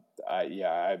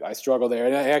I struggle there.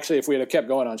 And actually, if we had kept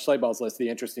going on Schlayball's list, the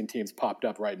interesting teams popped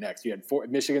up right next. You had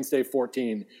Michigan State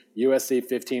 14, USC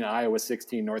 15, Iowa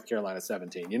 16, North Carolina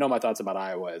 17. My thoughts about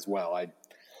Iowa as well. I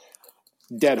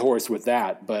dead horse with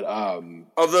that, but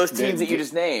of those teams that you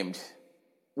just named,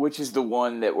 which is the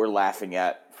one that we're laughing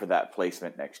at for that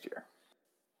placement next year?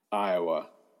 Iowa.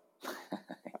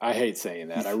 I hate saying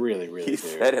that. I really, really do. You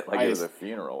said it like it was a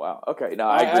funeral. Wow. Okay. No,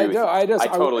 I agree with you. I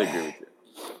totally agree with you.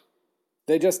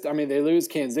 They lose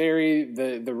Kanzeri.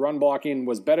 The run blocking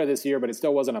was better this year, but it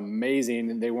still wasn't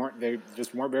amazing. They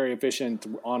just weren't very efficient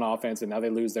on offense, and now they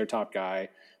lose their top guy.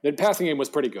 The passing game was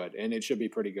pretty good, and it should be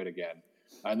pretty good again.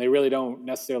 And they really don't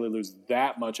necessarily lose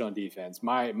that much on defense.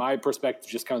 My perspective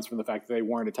just comes from the fact that they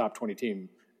weren't a top 20 team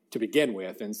to begin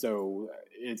with, and so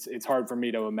it's hard for me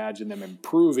to imagine them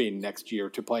improving next year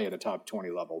to play at a top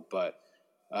 20 level. But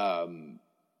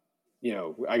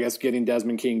I guess getting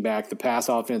Desmond King back, the pass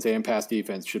offense and pass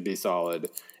defense should be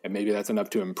solid, and maybe that's enough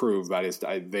to improve. But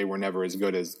they were never as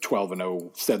good as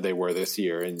 12-0 said they were this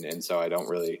year, and so I don't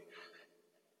really.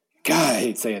 God, I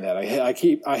hate saying that.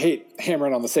 I hate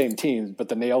hammering on the same teams, but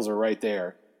the nails are right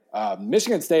there.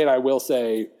 Michigan State, I will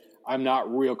say, I'm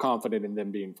not real confident in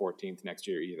them being 14th next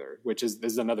year either. This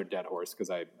is another dead horse because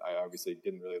I obviously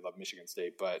didn't really love Michigan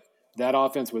State, but that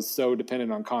offense was so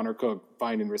dependent on Connor Cook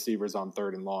finding receivers on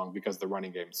 3rd and long because the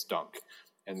running game stunk.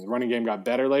 And the running game got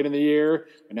better late in the year,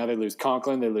 but now they lose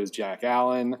Conklin, they lose Jack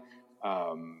Allen,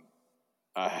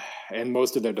 and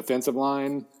most of their defensive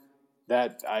line.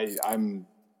 That I'm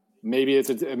maybe it's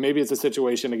a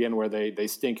situation again where they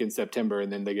stink in September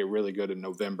and then they get really good in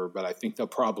November, but I think they'll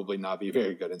probably not be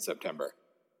very good in September.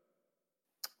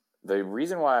 The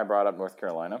reason why I brought up North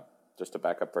Carolina, just to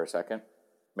back up for a second,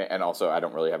 and also I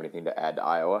don't really have anything to add to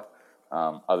Iowa,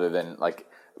 other than like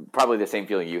probably the same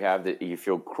feeling you have, that you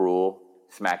feel cruel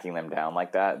smacking them down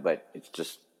like that, but it's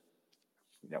just,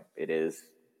 it is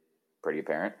pretty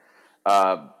apparent.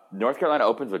 North Carolina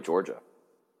opens with Georgia.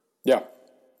 Yeah.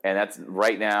 And that's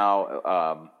right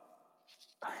now,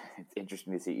 it's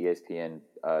interesting to see ESPN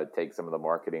take some of the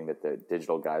marketing that the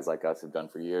digital guys like us have done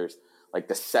for years. Like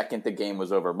the second the game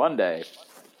was over Monday,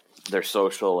 their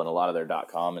social and a lot of their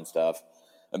 .com and stuff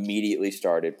immediately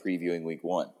started previewing week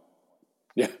 1.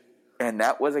 Yeah. And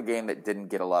that was a game that didn't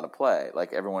get a lot of play.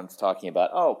 Like everyone's talking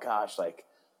about, oh gosh, like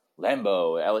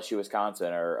Lambeau, LSU,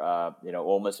 Wisconsin, or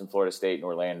Ole Miss and Florida State and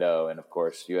Orlando, and of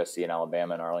course USC and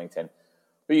Alabama and Arlington.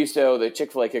 But the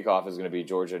Chick-fil-A kickoff is going to be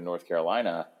Georgia and North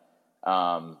Carolina.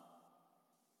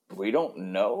 We don't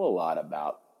know a lot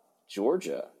about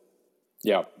Georgia.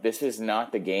 Yeah. This is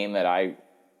not the game that I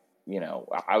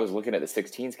was looking at the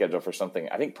 16 schedule for something,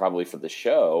 I think probably for the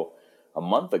show a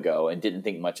month ago, and didn't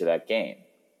think much of that game.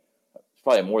 It's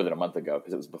probably more than a month ago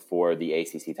because it was before the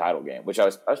ACC title game, which I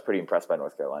was pretty impressed by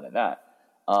North Carolina in that.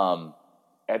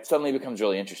 It suddenly becomes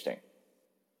really interesting.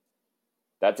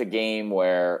 That's a game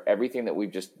where everything that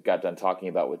we've just got done talking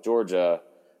about with Georgia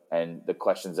and the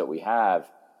questions that we have,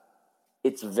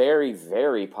 it's very,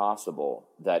 very possible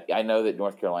that I know that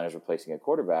North Carolina is replacing a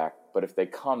quarterback, but if they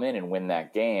come in and win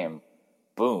that game,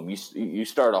 boom, you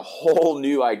start a whole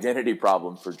new identity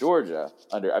problem for Georgia.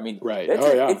 Right.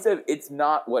 It's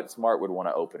not what Smart would want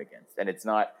to open against, and it's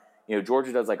not.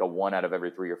 Georgia does like a 1 out of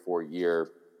every 3 or 4 year,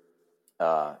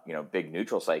 big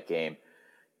neutral site game.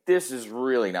 This is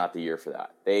really not the year for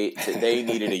that. They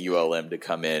needed a ULM to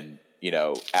come in,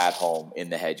 at home in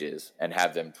the hedges and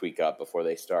have them tweak up before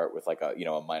they start with like a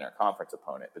minor conference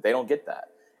opponent. But they don't get that.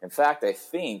 In fact, I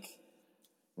think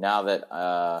now that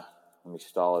let me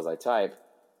stall as I type,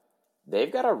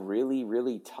 they've got a really,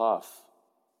 really tough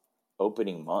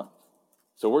opening month.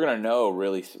 So we're gonna know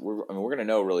really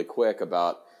quick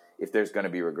about if there's going to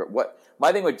be regret. What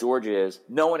my thing with Georgia is,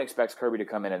 no one expects Kirby to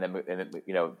come in and then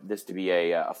this to be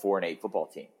a 4-8 football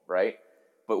team, right?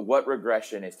 But what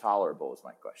regression is tolerable is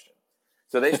my question.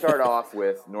 So they start off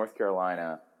with North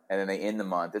Carolina, and then they end the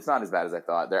month. It's not as bad as I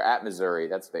thought. They're at Missouri.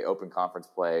 They open conference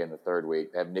play in the 3rd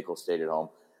week. They have Nicholls State at home,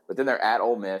 but then they're at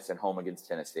Ole Miss and home against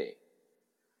Tennessee.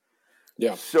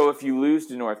 Yeah. So if you lose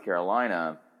to North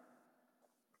Carolina,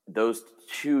 those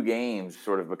 2 games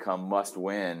sort of become must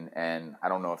win, and I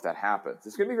don't know if that happens.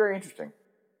 It's going to be very interesting.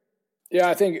 Yeah,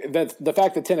 I think that the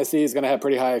fact that Tennessee is going to have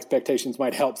pretty high expectations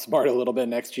might help Smart a little bit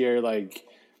next year. Like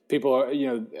people are,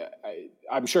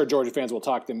 I'm sure Georgia fans will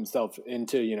talk themselves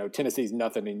into, Tennessee's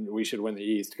nothing and we should win the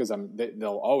East because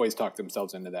they'll always talk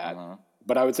themselves into that. Uh-huh.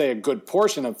 But I would say a good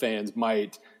portion of fans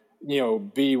might,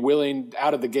 be willing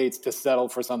out of the gates to settle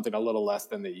for something a little less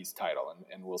than the East title,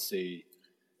 and we'll see.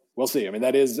 We'll see. I mean,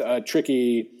 that is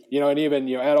tricky, and even,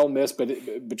 at Ole Miss,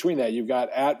 but between that, you've got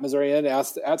at Missouri and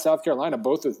at South Carolina,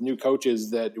 both with new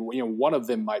coaches that, one of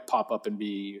them might pop up and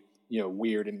be,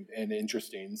 weird and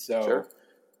interesting. So, sure.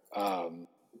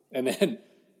 And then,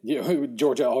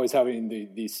 Georgia always having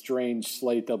the strange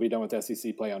slate. They'll be done with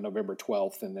SEC play on November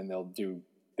 12th, and then they'll do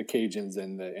the Cajuns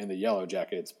and the Yellow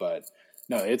Jackets. But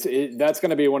no, that's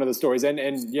going to be one of the stories.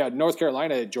 And yeah, North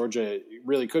Carolina at Georgia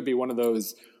really could be one of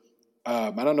those.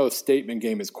 I don't know if statement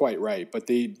game is quite right, but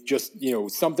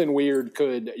something weird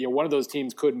could, one of those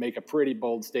teams could make a pretty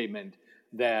bold statement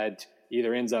that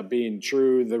either ends up being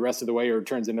true the rest of the way or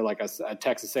turns into like a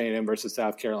Texas A&M versus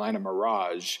South Carolina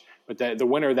mirage. But the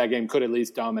winner of that game could at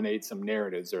least dominate some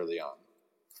narratives early on.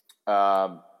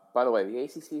 By the way, the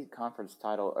ACC conference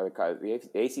title, or the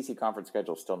ACC conference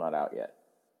schedule is still not out yet.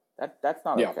 That's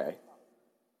not okay.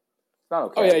 Not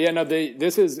okay. Oh yeah. No,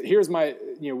 here's my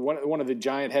one of the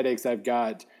giant headaches I've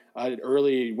got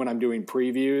early when I'm doing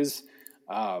previews.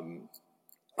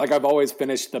 like I've always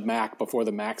finished the MAC before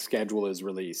the MAC schedule is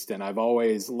released, and I've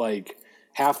always like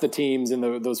half the teams in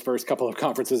those first couple of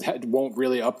conferences won't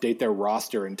really update their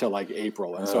roster until like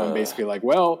April, and so I'm basically like,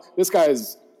 well, this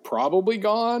guy's probably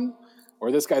gone,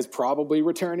 or this guy's probably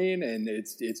returning, and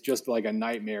it's just like a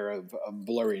nightmare of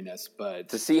blurriness. But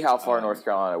to see how far North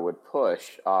Carolina would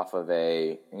push off of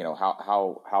a,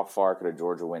 how far could a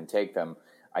Georgia win take them,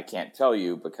 I can't tell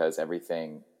you because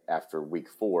everything after week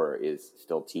 4 is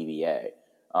still TBA.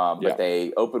 But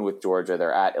they open with Georgia.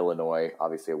 They're at Illinois,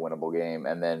 obviously a winnable game,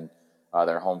 and then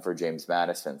they're home for James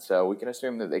Madison. So we can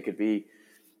assume that they could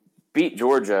beat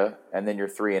Georgia, and then you're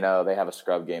 3-0. They have a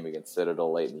scrub game against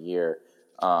Citadel late in the year.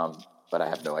 But I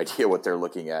have no idea what they're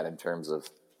looking at in terms of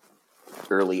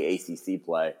early ACC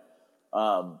play.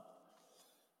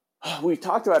 We've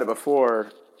talked about it before.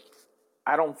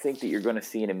 I don't think that you're going to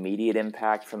see an immediate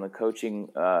impact from the coaching,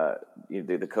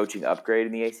 the coaching upgrade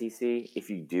in the ACC. If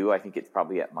you do, I think it's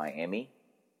probably at Miami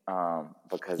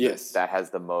because that has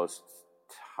the most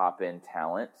top-end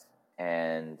talent,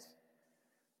 and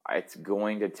it's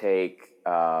going to take.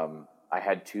 I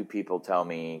had 2 people tell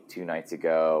me 2 nights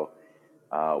ago.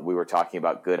 We were talking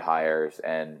about good hires,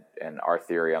 and our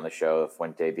theory on the show of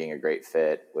Fuente being a great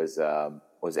fit was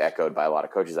echoed by a lot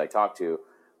of coaches I talked to.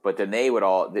 But then they would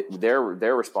all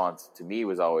their response to me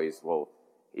was always, well,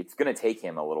 it's going to take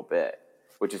him a little bit,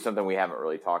 which is something we haven't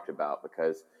really talked about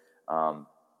because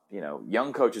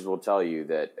young coaches will tell you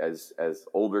that as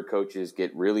older coaches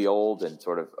get really old and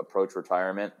sort of approach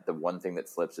retirement, the one thing that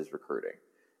slips is recruiting,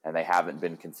 and they haven't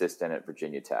been consistent at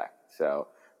Virginia Tech. So.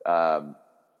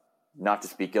 Not to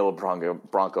speak ill of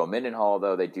Bronco Mendenhall,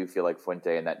 though, they do feel like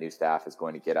Fuente and that new staff is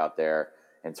going to get out there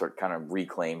and sort of kind of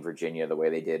reclaim Virginia the way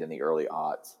they did in the early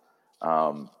aughts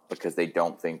because they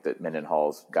don't think that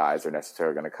Mendenhall's guys are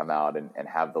necessarily going to come out and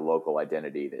have the local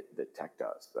identity that Tech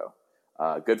does. So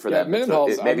good for them.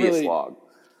 Mendenhall's maybe a slog.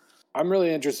 I'm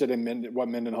really interested in what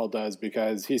Mendenhall does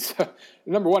because he's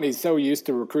number one, he's so used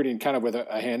to recruiting kind of with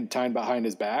a hand tied behind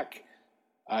his back.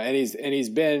 And he's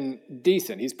been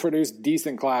decent. He's produced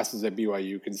decent classes at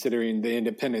BYU, considering the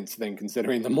independence thing,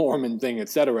 considering the Mormon thing, et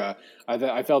cetera.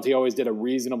 I felt he always did a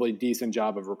reasonably decent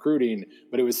job of recruiting,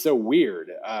 but it was so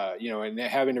weird, and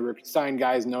having to sign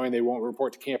guys knowing they won't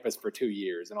report to campus for 2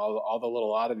 years, and all the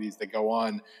little oddities that go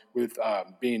on with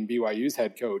being BYU's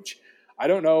head coach. I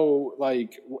don't know,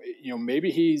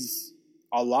 maybe he's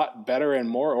a lot better and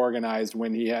more organized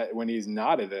when he's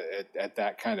not at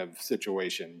that kind of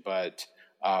situation, but.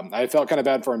 I felt kind of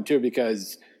bad for him, too,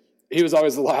 because he was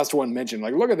always the last one mentioned.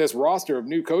 Like, look at this roster of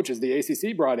new coaches the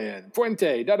ACC brought in.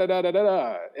 Fuente,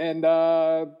 da-da-da-da-da-da, and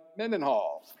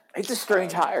Mendenhall. It's a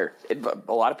strange hire.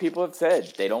 A lot of people have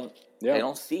said they don't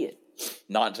see it.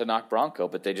 Not to knock Bronco,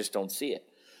 but they just don't see it.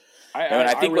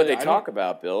 I think what they talk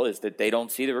about, Bill, is that they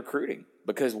don't see the recruiting.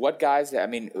 Because what guys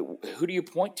 – who do you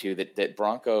point to that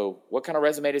Bronco – what kind of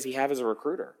resume does he have as a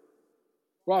recruiter?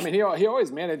 Well, he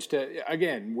always managed to –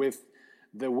 again, with –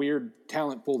 the weird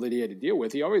talent pool that he had to deal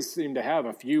with, he always seemed to have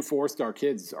a few 4-star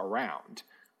kids around.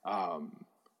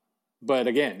 But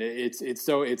again,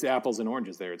 it's apples and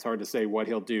oranges there. It's hard to say what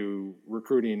he'll do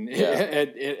recruiting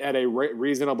at a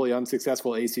reasonably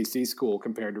unsuccessful ACC school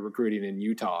compared to recruiting in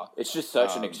Utah. It's just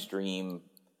such an extreme,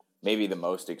 maybe the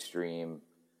most extreme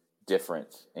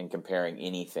difference in comparing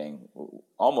anything,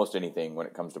 almost anything when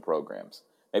it comes to programs.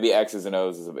 Maybe X's and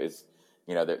O's is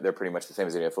they're pretty much the same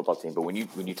as any football team. But when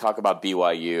you talk about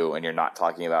BYU and you're not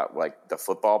talking about like the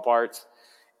football parts,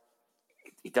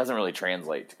 it doesn't really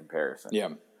translate to comparison. Yeah,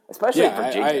 especially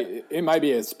Virginia. It might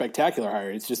be a spectacular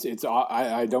hire.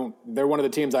 I don't. They're one of the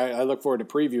teams I look forward to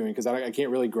previewing because I can't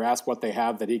really grasp what they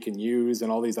have that he can use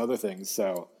and all these other things.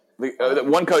 So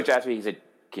one coach asked me, he said,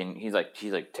 he's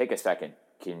like, take a second.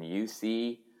 Can you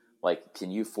see can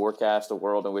you forecast a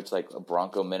world in which like a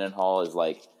Bronco Mendenhall is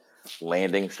like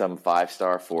landing some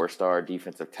 5-star, 4-star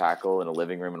defensive tackle in a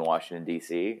living room in Washington,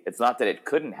 D.C.? It's not that it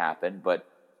couldn't happen, but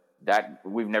that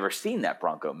we've never seen that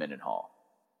Bronco Mendenhall.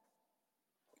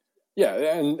 Yeah,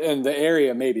 and the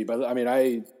area maybe, but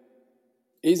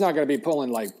he's not going to be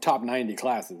pulling like top 90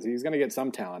 classes. He's going to get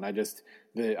some talent. I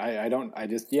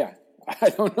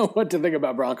don't know what to think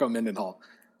about Bronco Mendenhall.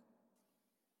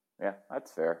 Yeah,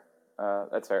 that's fair.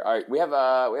 That's fair. All right, we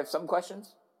have some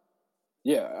questions.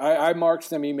 Yeah, I marked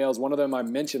some emails. One of them I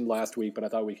mentioned last week, but I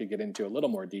thought we could get into a little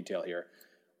more detail here.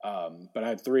 But I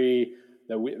had 3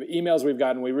 emails we've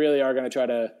gotten. We really are going to try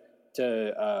to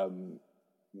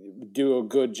do a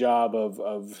good job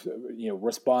of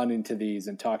responding to these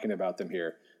and talking about them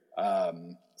here.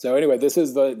 So anyway, this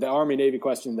is the Army-Navy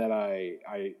question that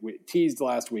I teased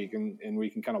last week, and we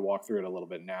can kind of walk through it a little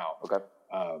bit now. Okay.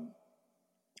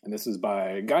 And this is by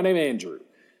a guy named Andrew.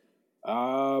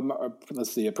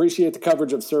 Let's see. Appreciate the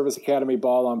coverage of Service Academy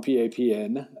ball on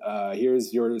PAPN.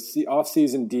 Here's your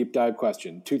off-season deep dive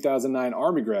question. 2009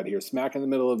 Army grad here, smack in the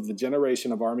middle of the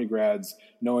generation of Army grads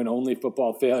knowing only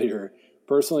football failure.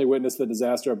 Personally witnessed the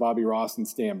disaster of Bobby Ross and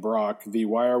Stan Brock. The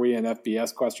why are we in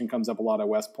FBS question comes up a lot at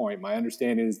West Point. My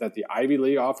understanding is that the Ivy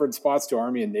League offered spots to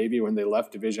Army and Navy when they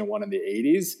left Division I in the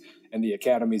 80s, and the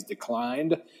academies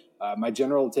declined. My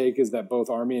general take is that both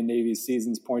Army and Navy's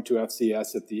seasons point to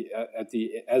FCS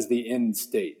as the end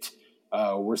state.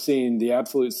 We're seeing the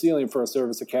absolute ceiling for a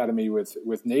service academy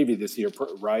with Navy this year,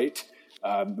 right?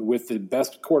 With the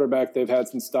best quarterback they've had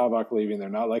since Staubach leaving, they're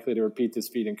not likely to repeat this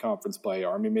feat in conference play.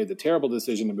 Army made the terrible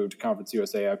decision to move to Conference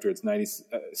USA after its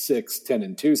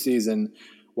 96-10-2 season.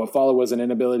 What followed was an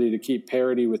inability to keep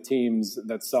parity with teams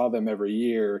that saw them every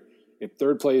year. If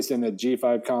third place in a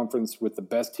G5 conference with the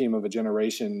best team of a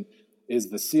generation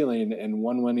is the ceiling and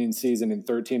one winning season in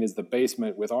 13 is the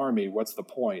basement with Army, what's the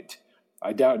point?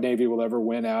 I doubt Navy will ever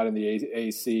win out in the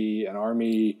AC, and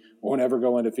Army won't ever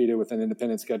go undefeated with an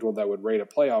independent schedule that would rate a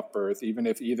playoff berth, even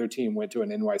if either team went to an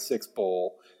NY6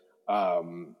 bowl.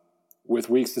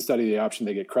 With weeks to study the option,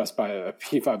 they get crushed by a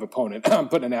P5 opponent. I'm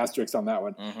putting an asterisk on that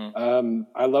one. Mm-hmm.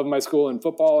 I love my school in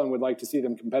football and would like to see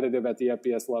them competitive at the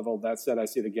FBS level. That said, I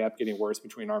see the gap getting worse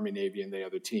between Army, Navy, and the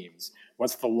other teams.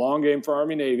 What's the long game for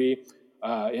Army, Navy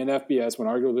in FBS when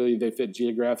arguably they fit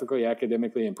geographically,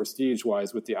 academically, and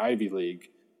prestige-wise with the Ivy League?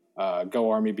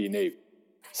 Go Army, be Navy.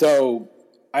 So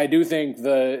I do think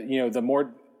the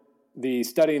more the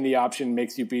studying the option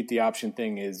makes you beat the option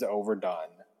thing is overdone.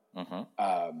 Mm-hmm.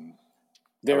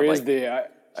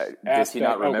 Does he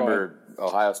not remember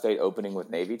Ohio State opening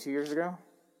with Navy 2 years ago?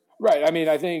 Right. I mean,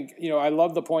 I think, I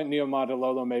love the point Neil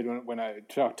Montalolo made when I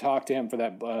talked to him for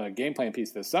that game plan piece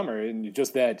this summer, and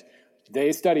just that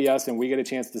they study us and we get a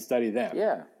chance to study them.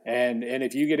 Yeah. And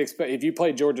if you if you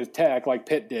play Georgia Tech like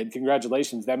Pitt did,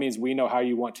 congratulations. That means we know how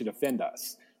you want to defend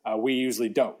us. We usually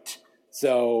don't.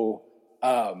 So,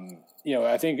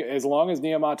 I think as long as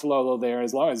Neil Montalolo there,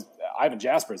 as long as Ivan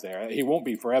Jasper's there, he won't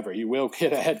be forever. He will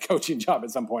get a head coaching job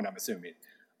at some point, I'm assuming.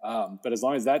 But as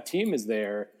long as that team is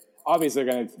there, obviously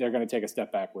they're going to take a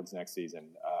step backwards next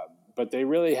season. But they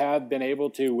really have been able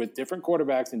to, with different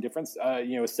quarterbacks and different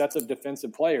sets of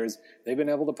defensive players, they've been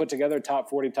able to put together top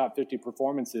 40, top 50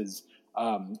 performances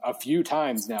a few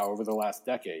times now over the last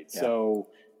decade. Yeah. So,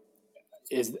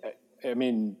 isn't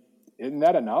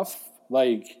that enough?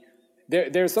 Like,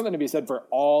 there's something to be said for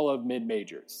all of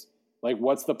mid-majors. Like,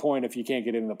 what's the point if you can't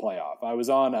get into the playoff? I was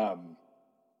on,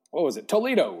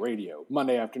 Toledo radio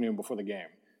Monday afternoon before the game.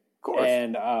 Of course.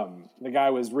 And the guy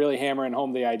was really hammering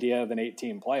home the idea of an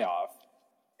 8-team playoff.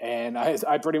 And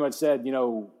I pretty much said,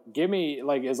 give me,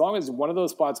 like, as long as one of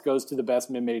those spots goes to the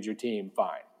best mid-major team,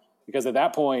 fine. Because at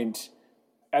that point,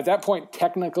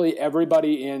 technically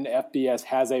everybody in FBS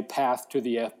has a path to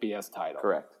the FBS title.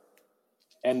 Correct.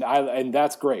 And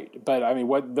that's great. But I mean,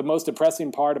 what the most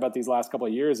depressing part about these last couple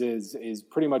of years is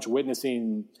pretty much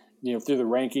witnessing, through the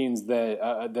rankings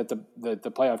that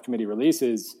the playoff committee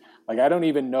releases. Like, I don't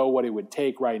even know what it would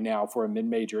take right now for a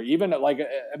mid-major, even like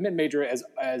a mid-major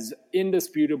as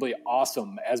indisputably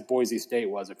awesome as Boise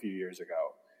State was a few years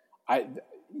ago.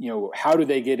 How do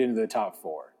they get into the top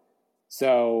four?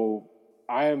 So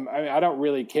I don't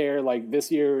really care. Like,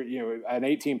 this year, an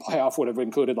 18 playoff would have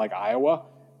included like Iowa.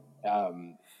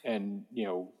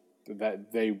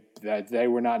 That they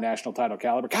were not national title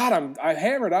caliber. God, I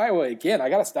hammered Iowa again. I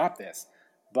got to stop this.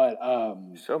 But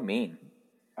so mean.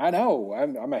 I know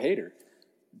I'm a hater,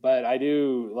 but I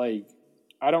do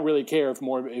I don't really care if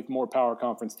more power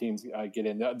conference teams get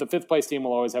in. The fifth place team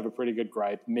will always have a pretty good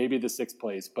gripe. Maybe the sixth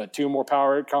place, but two more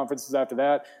power conferences after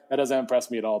that doesn't impress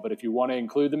me at all. But if you want to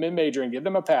include the mid-major and give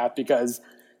them a path, because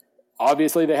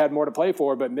obviously they had more to play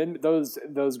for, but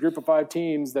those group of 5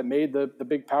 teams that made the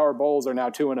big power bowls are now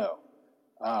 2-0.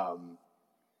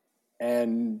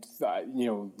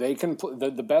 They can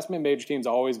the best mid-major team is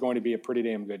always going to be a pretty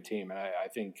damn good team. And I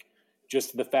think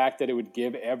just the fact that it would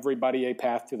give everybody a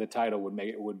path to the title would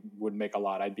make a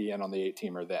lot. I'd be in on the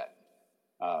 8-teamer then.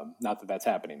 Not that that's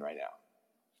happening right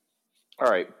now.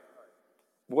 All right.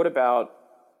 What about,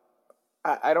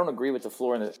 I don't agree with the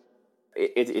floor in the,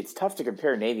 it's tough to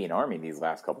compare Navy and Army these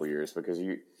last couple of years because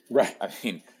right. I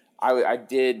mean, I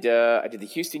did the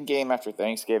Houston game after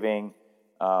Thanksgiving.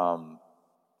 I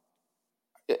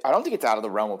don't think it's out of the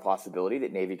realm of possibility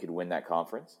that Navy could win that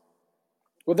conference.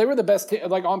 Well, they were the best team.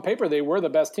 Like, on paper, they were the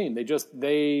best team. They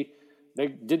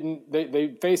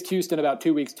faced Houston about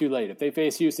 2 weeks too late. If they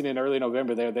faced Houston in early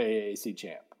November, they're the AAC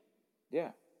champ.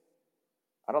 Yeah.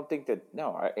 I don't think that,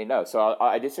 no. So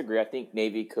I disagree. I think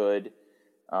Navy could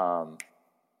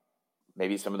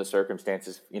maybe some of the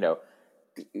circumstances,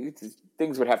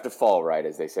 things would have to fall right,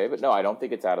 as they say. But no, I don't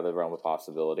think it's out of the realm of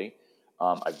possibility.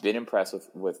 I've been impressed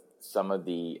with some of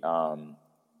the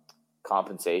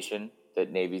compensation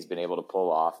that Navy's been able to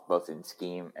pull off, both in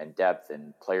scheme and depth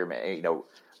and player,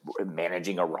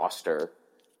 managing a roster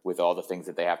with all the things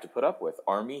that they have to put up with.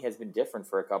 Army has been different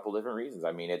for a couple different reasons.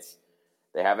 I mean,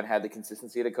 they haven't had the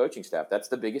consistency of the coaching staff. That's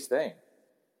the biggest thing.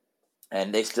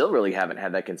 And they still really haven't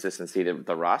had that consistency.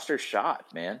 The roster's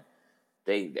shot, man.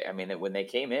 When they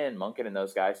came in, Monken and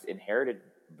those guys inherited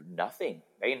nothing.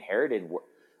 They inherited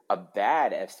a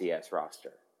bad FCS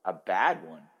roster, a bad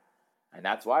one. And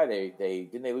that's why they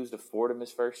lose to Fordham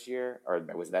his first year, or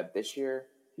was that this year?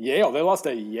 Yale. They lost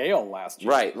to Yale last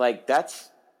year. Right. Like that's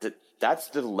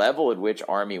the level at which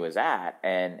Army was at.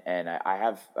 And I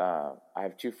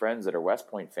have two friends that are West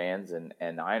Point fans,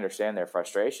 and I understand their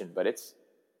frustration, but it's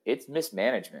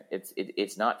mismanagement.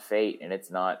 It's not fate, and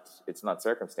it's not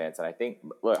circumstance. And I think,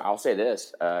 look, I'll say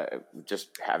this,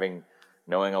 just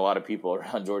knowing a lot of people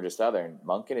around Georgia Southern,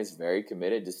 Monken is very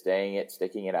committed to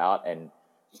sticking it out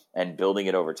and building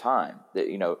it over time. That,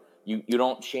 you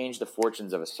don't change the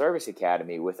fortunes of a service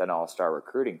academy with an all-star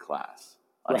recruiting class,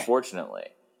 unfortunately.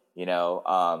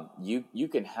 Right. You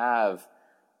can have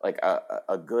like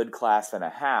a good class and a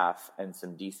half and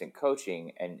some decent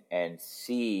coaching and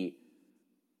see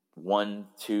 1,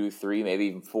 2, 3, maybe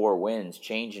even 4 wins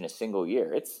change in a single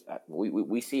year.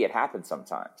 We see it happen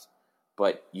sometimes,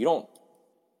 but you don't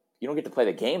get to play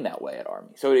the game that way at Army.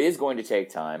 So it is going to take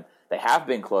time. They have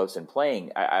been close in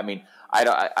playing. I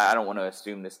don't want to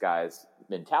assume this guy's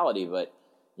mentality, but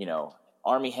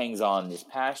Army hangs on this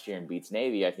past year and beats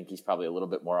Navy. I think he's probably a little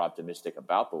bit more optimistic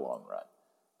about the long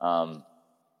run.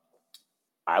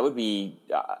 I would be,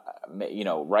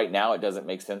 right now it doesn't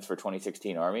make sense for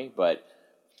 2016 Army, but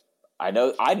I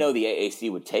know the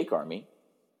AAC would take Army.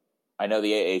 I know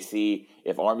the AAC,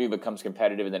 if Army becomes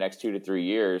competitive in the next 2 to 3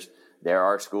 years, there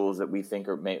are schools that we think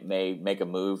may make a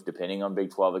move depending on Big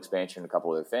 12 expansion and a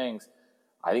couple other things.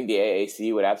 I think the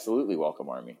AAC would absolutely welcome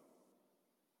Army.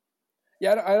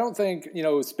 Yeah, I don't think,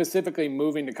 specifically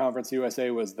moving to Conference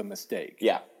USA was the mistake.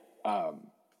 Yeah.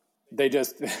 They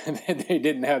just they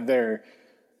didn't have their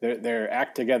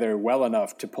act together well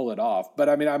enough to pull it off. But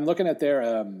I'm looking at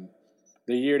their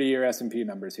the year-to-year S&P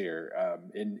numbers here.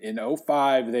 In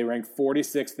 05, they ranked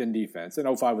 46th in defense,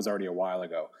 and 05 was already a while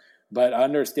ago. But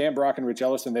under Stan Brock and Rich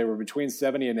Ellerson, they were between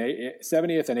 70th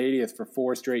and 80th for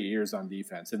 4 straight years on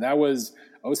defense. And that was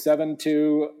 07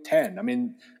 to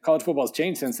 10. College football has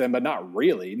changed since then, but not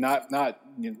really, not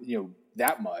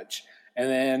that much. And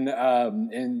then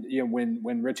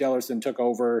when Rich Ellerson took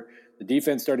over, the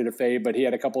defense started to fade, but he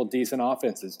had a couple of decent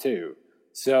offenses too.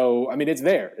 So, it's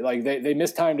there. Like they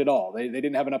mistimed it all. They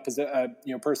didn't have enough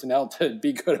personnel to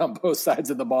be good on both sides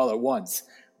of the ball at once.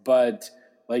 But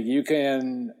like you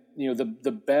can,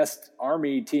 the best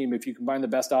Army team, if you combine the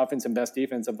best offense and best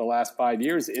defense of the last 5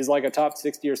 years, is like a top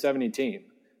 60 or 70 team.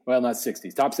 Well, not 60,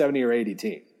 top 70 or 80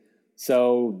 team.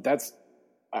 So that's,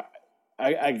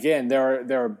 again, there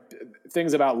are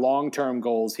things about long-term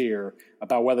goals here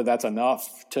about whether that's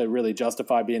enough to really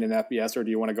justify being an FBS, or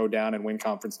do you want to go down and win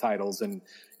conference titles and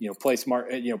play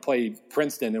smart, play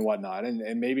Princeton and whatnot,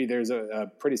 and maybe there's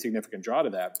a pretty significant draw to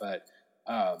that,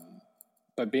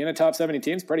 but being a top 70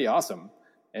 team is pretty awesome,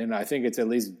 and I think it's at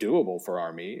least doable for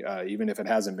Army, even if it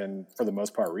hasn't been for the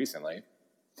most part recently.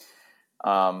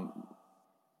 I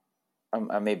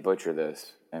may butcher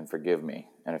this, and forgive me.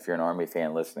 And if you're an Army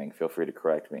fan listening, feel free to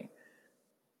correct me.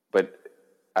 But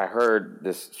I heard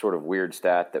this sort of weird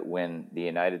stat that when the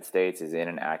United States is in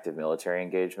an active military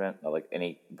engagement, like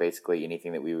basically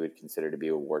anything that we would consider to be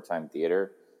a wartime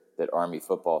theater, that Army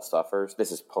football suffers.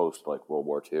 This is post like World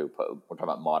War II. We're talking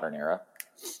about modern era.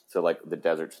 So like the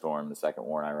Desert Storm, the Second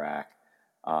War in Iraq.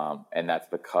 And that's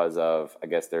because of, I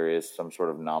guess there is some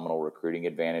sort of nominal recruiting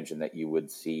advantage in that you would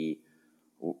see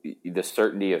the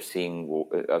certainty of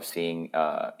seeing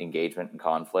engagement and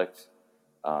conflict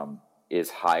is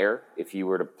higher if you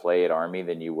were to play at Army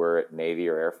than you were at Navy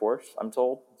or Air Force, I'm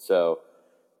told. So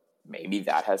maybe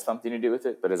that has something to do with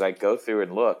it. But as I go through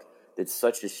and look, it's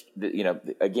such a,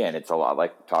 again, it's a lot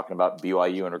like talking about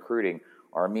BYU and recruiting.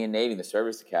 Army and Navy, the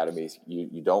service academies,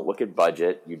 you don't look at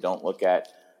budget, you don't look at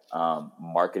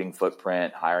marketing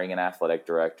footprint, hiring an athletic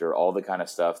director, all the kind of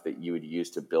stuff that you would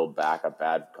use to build back a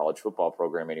bad college football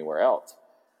program anywhere else.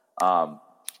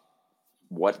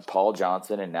 What Paul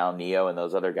Johnson and now Neo and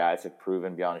those other guys have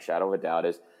proven beyond a shadow of a doubt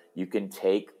is you can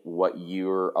take what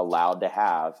you're allowed to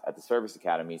have at the service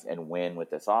academies and win with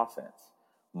this offense.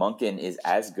 Monken is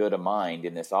as good a mind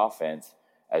in this offense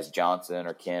as Johnson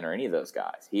or Ken or any of those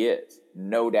guys. He is,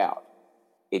 no doubt.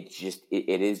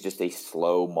 it is just a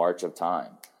slow march of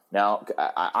time. Now,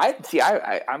 I'm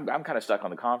kind of stuck on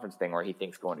the conference thing where he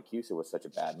thinks going to CUSA was such a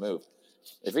bad move.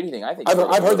 If anything, I think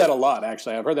I've heard that a lot.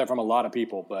 Actually, I've heard that from a lot of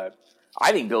people. But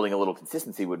I think building a little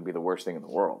consistency wouldn't be the worst thing in the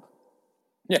world.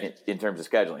 Yeah, in terms of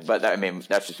scheduling. But I mean,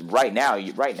 that's just right now.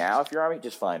 Right now, if you're Army,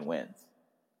 just find wins.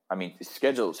 I mean,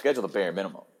 schedule the bare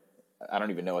minimum. I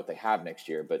don't even know what they have next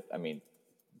year, but I mean,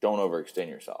 don't overextend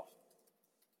yourself.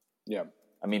 Yeah.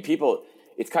 I mean, people.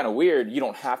 It's kind of weird. You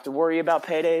don't have to worry about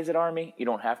paydays at Army. You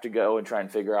don't have to go and try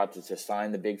and figure out to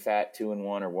sign the big fat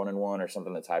 2-1 or 1-1 or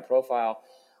something that's high profile.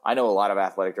 I know a lot of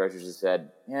athletic directors have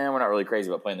said, we're not really crazy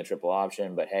about playing the triple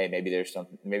option, but hey, maybe there's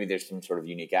some sort of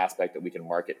unique aspect that we can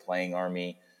market playing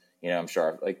Army. I'm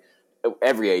sure like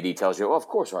every AD tells you, well, of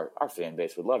course our fan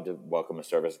base would love to welcome a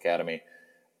service academy.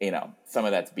 Some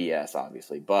of that's BS,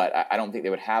 obviously, but I don't think they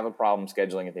would have a problem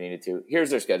scheduling if they needed to. Here's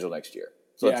their schedule next year.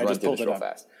 So let's run through this real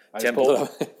fast. Temple,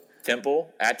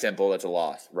 at Temple, that's a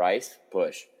loss. Rice,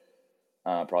 push.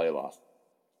 Probably a loss.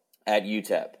 At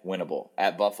UTEP, winnable.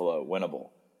 At Buffalo, winnable.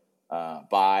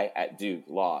 Bye at Duke,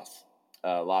 loss.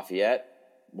 Lafayette,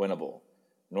 winnable.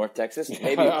 North Texas,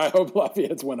 maybe. I hope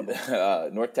Lafayette's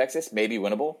winnable. North Texas, maybe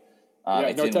winnable.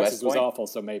 North Texas was awful,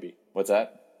 so maybe. What's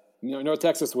that? North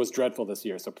Texas was dreadful this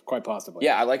year, so quite possibly.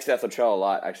 Yeah, I like Seth Luttrell a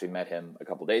lot. Actually met him a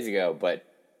couple days ago, but,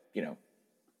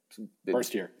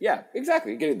 first year. Yeah,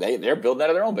 exactly. They're building out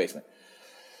of their own basement.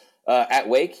 At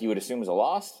Wake, you would assume is a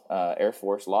loss. Air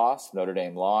Force loss. Notre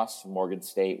Dame loss. Morgan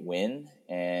State win.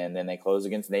 And then they close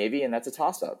against Navy, and that's a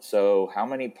toss-up. So how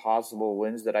many possible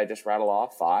wins did I just rattle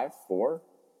off? 5? 4?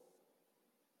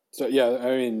 So, yeah,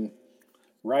 I mean,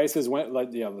 Rice's went,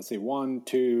 let's see, 1,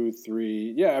 2,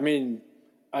 3. Yeah, I mean,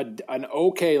 an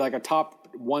okay, like a top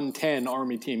 110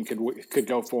 Army team could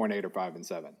go 4-8 or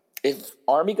 5-7. If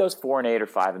Army goes 4-8 or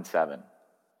 5-7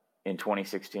 in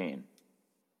 2016,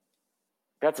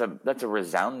 that's a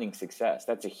resounding success.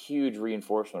 That's a huge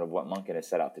reinforcement of what Monken has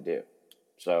set out to do.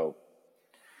 So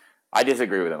I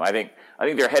disagree with him. I think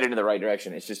they're headed in the right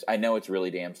direction. It's just I know it's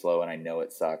really damn slow, and I know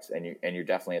it sucks, and you're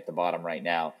definitely at the bottom right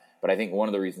now. But I think one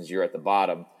of the reasons you're at the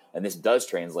bottom, and this does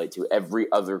translate to every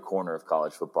other corner of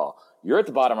college football, you're at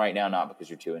the bottom right now not because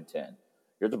you're 2-10.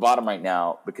 You're at the bottom right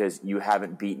now because you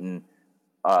haven't beaten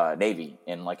Navy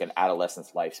in like an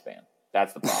adolescent's lifespan.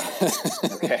 That's the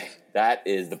problem. Okay, that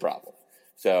is the problem.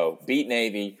 So beat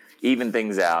Navy, even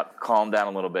things out, calm down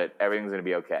a little bit. Everything's going to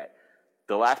be okay.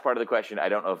 The last part of the question, I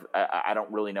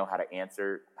don't really know how to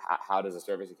answer. How does a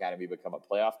service academy become a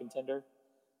playoff contender?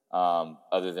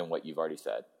 Other than what you've already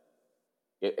said.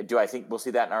 Do I think we'll see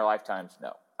that in our lifetimes?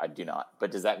 No, I do not. But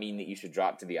does that mean that you should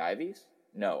drop to the Ivies?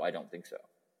 No, I don't think so.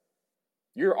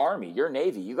 You're Army, you're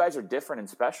Navy. You guys are different and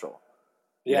special.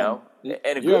 Yeah. In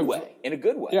a good way. In a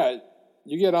good way. Yeah.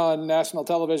 You get on national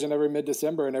television every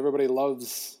mid-December, and everybody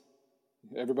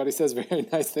says very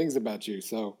nice things about you.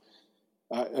 So,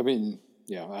 I mean,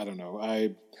 yeah, I don't know.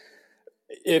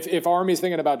 If Army's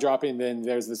thinking about dropping, then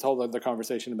there's this whole other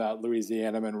conversation about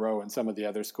Louisiana Monroe and some of the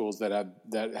other schools that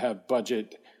have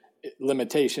budget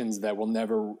limitations that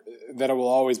will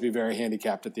always be very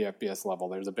handicapped at the FBS level.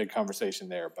 There's a big conversation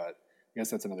there, but I guess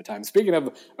that's another time. Speaking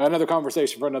of another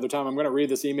conversation for another time, I'm going to read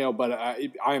this email, but I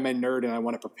am a nerd and I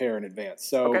want to prepare in advance.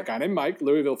 So, a guy named Mike,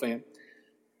 Louisville fan,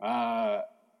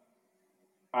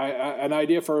 an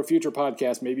idea for a future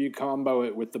podcast. Maybe you combo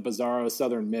it with the Bizarro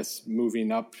Southern Miss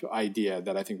moving up idea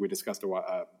that I think we discussed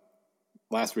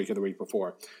last week or the week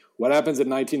before. What happens in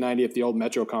 1990 if the old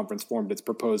Metro Conference formed its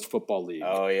proposed football league?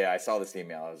 Oh, yeah, I saw this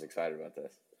email. I was excited about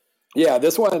this. Yeah,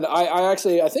 this one, I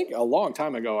think a long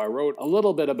time ago, I wrote a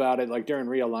little bit about it, like during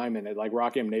realignment at like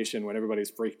Rock M Nation, when everybody's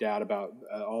freaked out about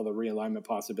all the realignment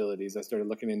possibilities. I started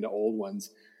looking into old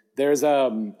ones. There's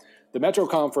the Metro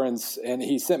Conference, and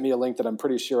he sent me a link that I'm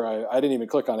pretty sure I didn't even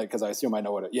click on it because I assume I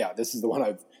know what it. Yeah, this is the one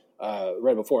I've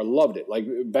read before. Loved it. Like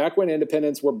back when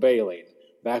independents were bailing,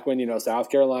 back when South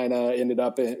Carolina ended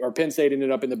up or Penn State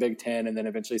ended up in the Big Ten, and then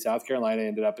eventually South Carolina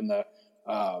ended up in the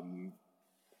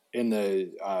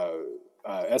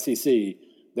SEC.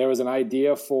 There was an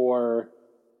idea for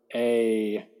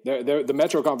the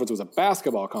Metro Conference was a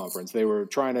basketball conference. They were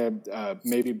trying to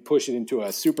maybe push it into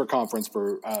a super conference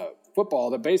for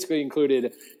football that basically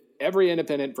included every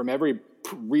independent from every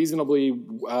reasonably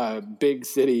big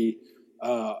city,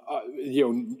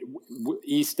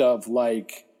 east of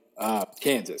like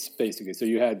Kansas, basically. So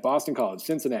you had Boston College,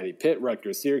 Cincinnati, Pitt,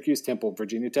 Rutgers, Syracuse, Temple,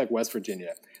 Virginia Tech, West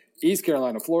Virginia, East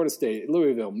Carolina, Florida State,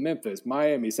 Louisville, Memphis,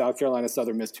 Miami, South Carolina,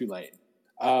 Southern Miss, Tulane.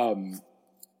 I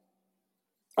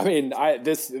mean,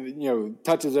 this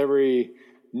touches every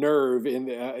nerve in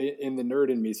the nerd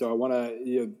in me. So I want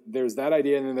to. There's that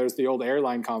idea, and then there's the old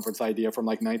airline conference idea from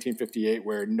like 1958,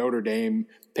 where Notre Dame,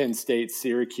 Penn State,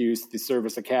 Syracuse, the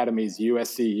service academies,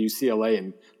 USC, UCLA,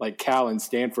 and like Cal and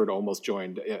Stanford almost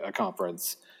joined a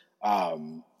conference.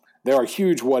 There are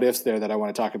huge what ifs there that I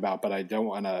want to talk about, but I don't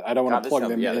want to plug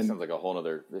them in. Yeah, this sounds like a whole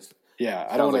other.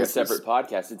 I don't like a separate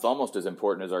podcast. It's almost as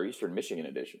important as our Eastern Michigan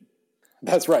edition.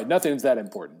 That's right. Nothing's that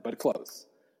important, but close.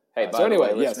 Hey, by the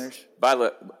way, listeners. By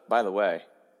the way,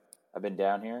 I've been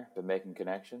down here, been making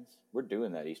connections. We're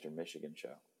doing that Eastern Michigan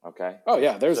show. Okay. Oh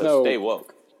yeah, stay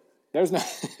woke. There's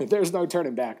no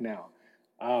turning back now.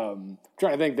 Trying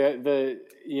to think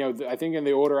I think in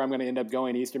the order I'm going to end up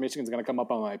going, Eastern Michigan's going to come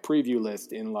up on my preview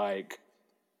list in like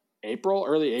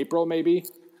early April maybe.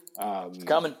 It's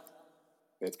coming.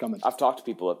 It's coming. I've talked to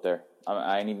people up there.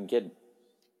 I ain't even kidding.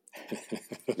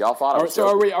 Y'all thought I was so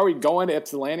are we going to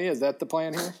Ypsilanti? Is that the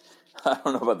plan here? I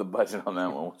don't know about the budget on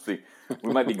that one. We'll see.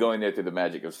 We might be going there through the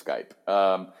magic of Skype.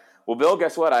 Well, Bill,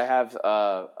 guess what? I have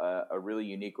a really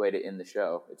unique way to end the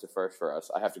show. It's a first for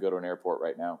us. I have to go to an airport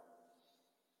right now.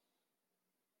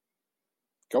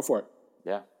 Go for it.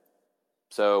 Yeah.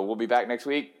 So we'll be back next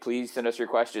week. Please send us your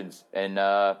questions and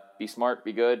be smart,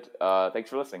 be good. Thanks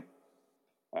for listening.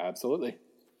 Absolutely.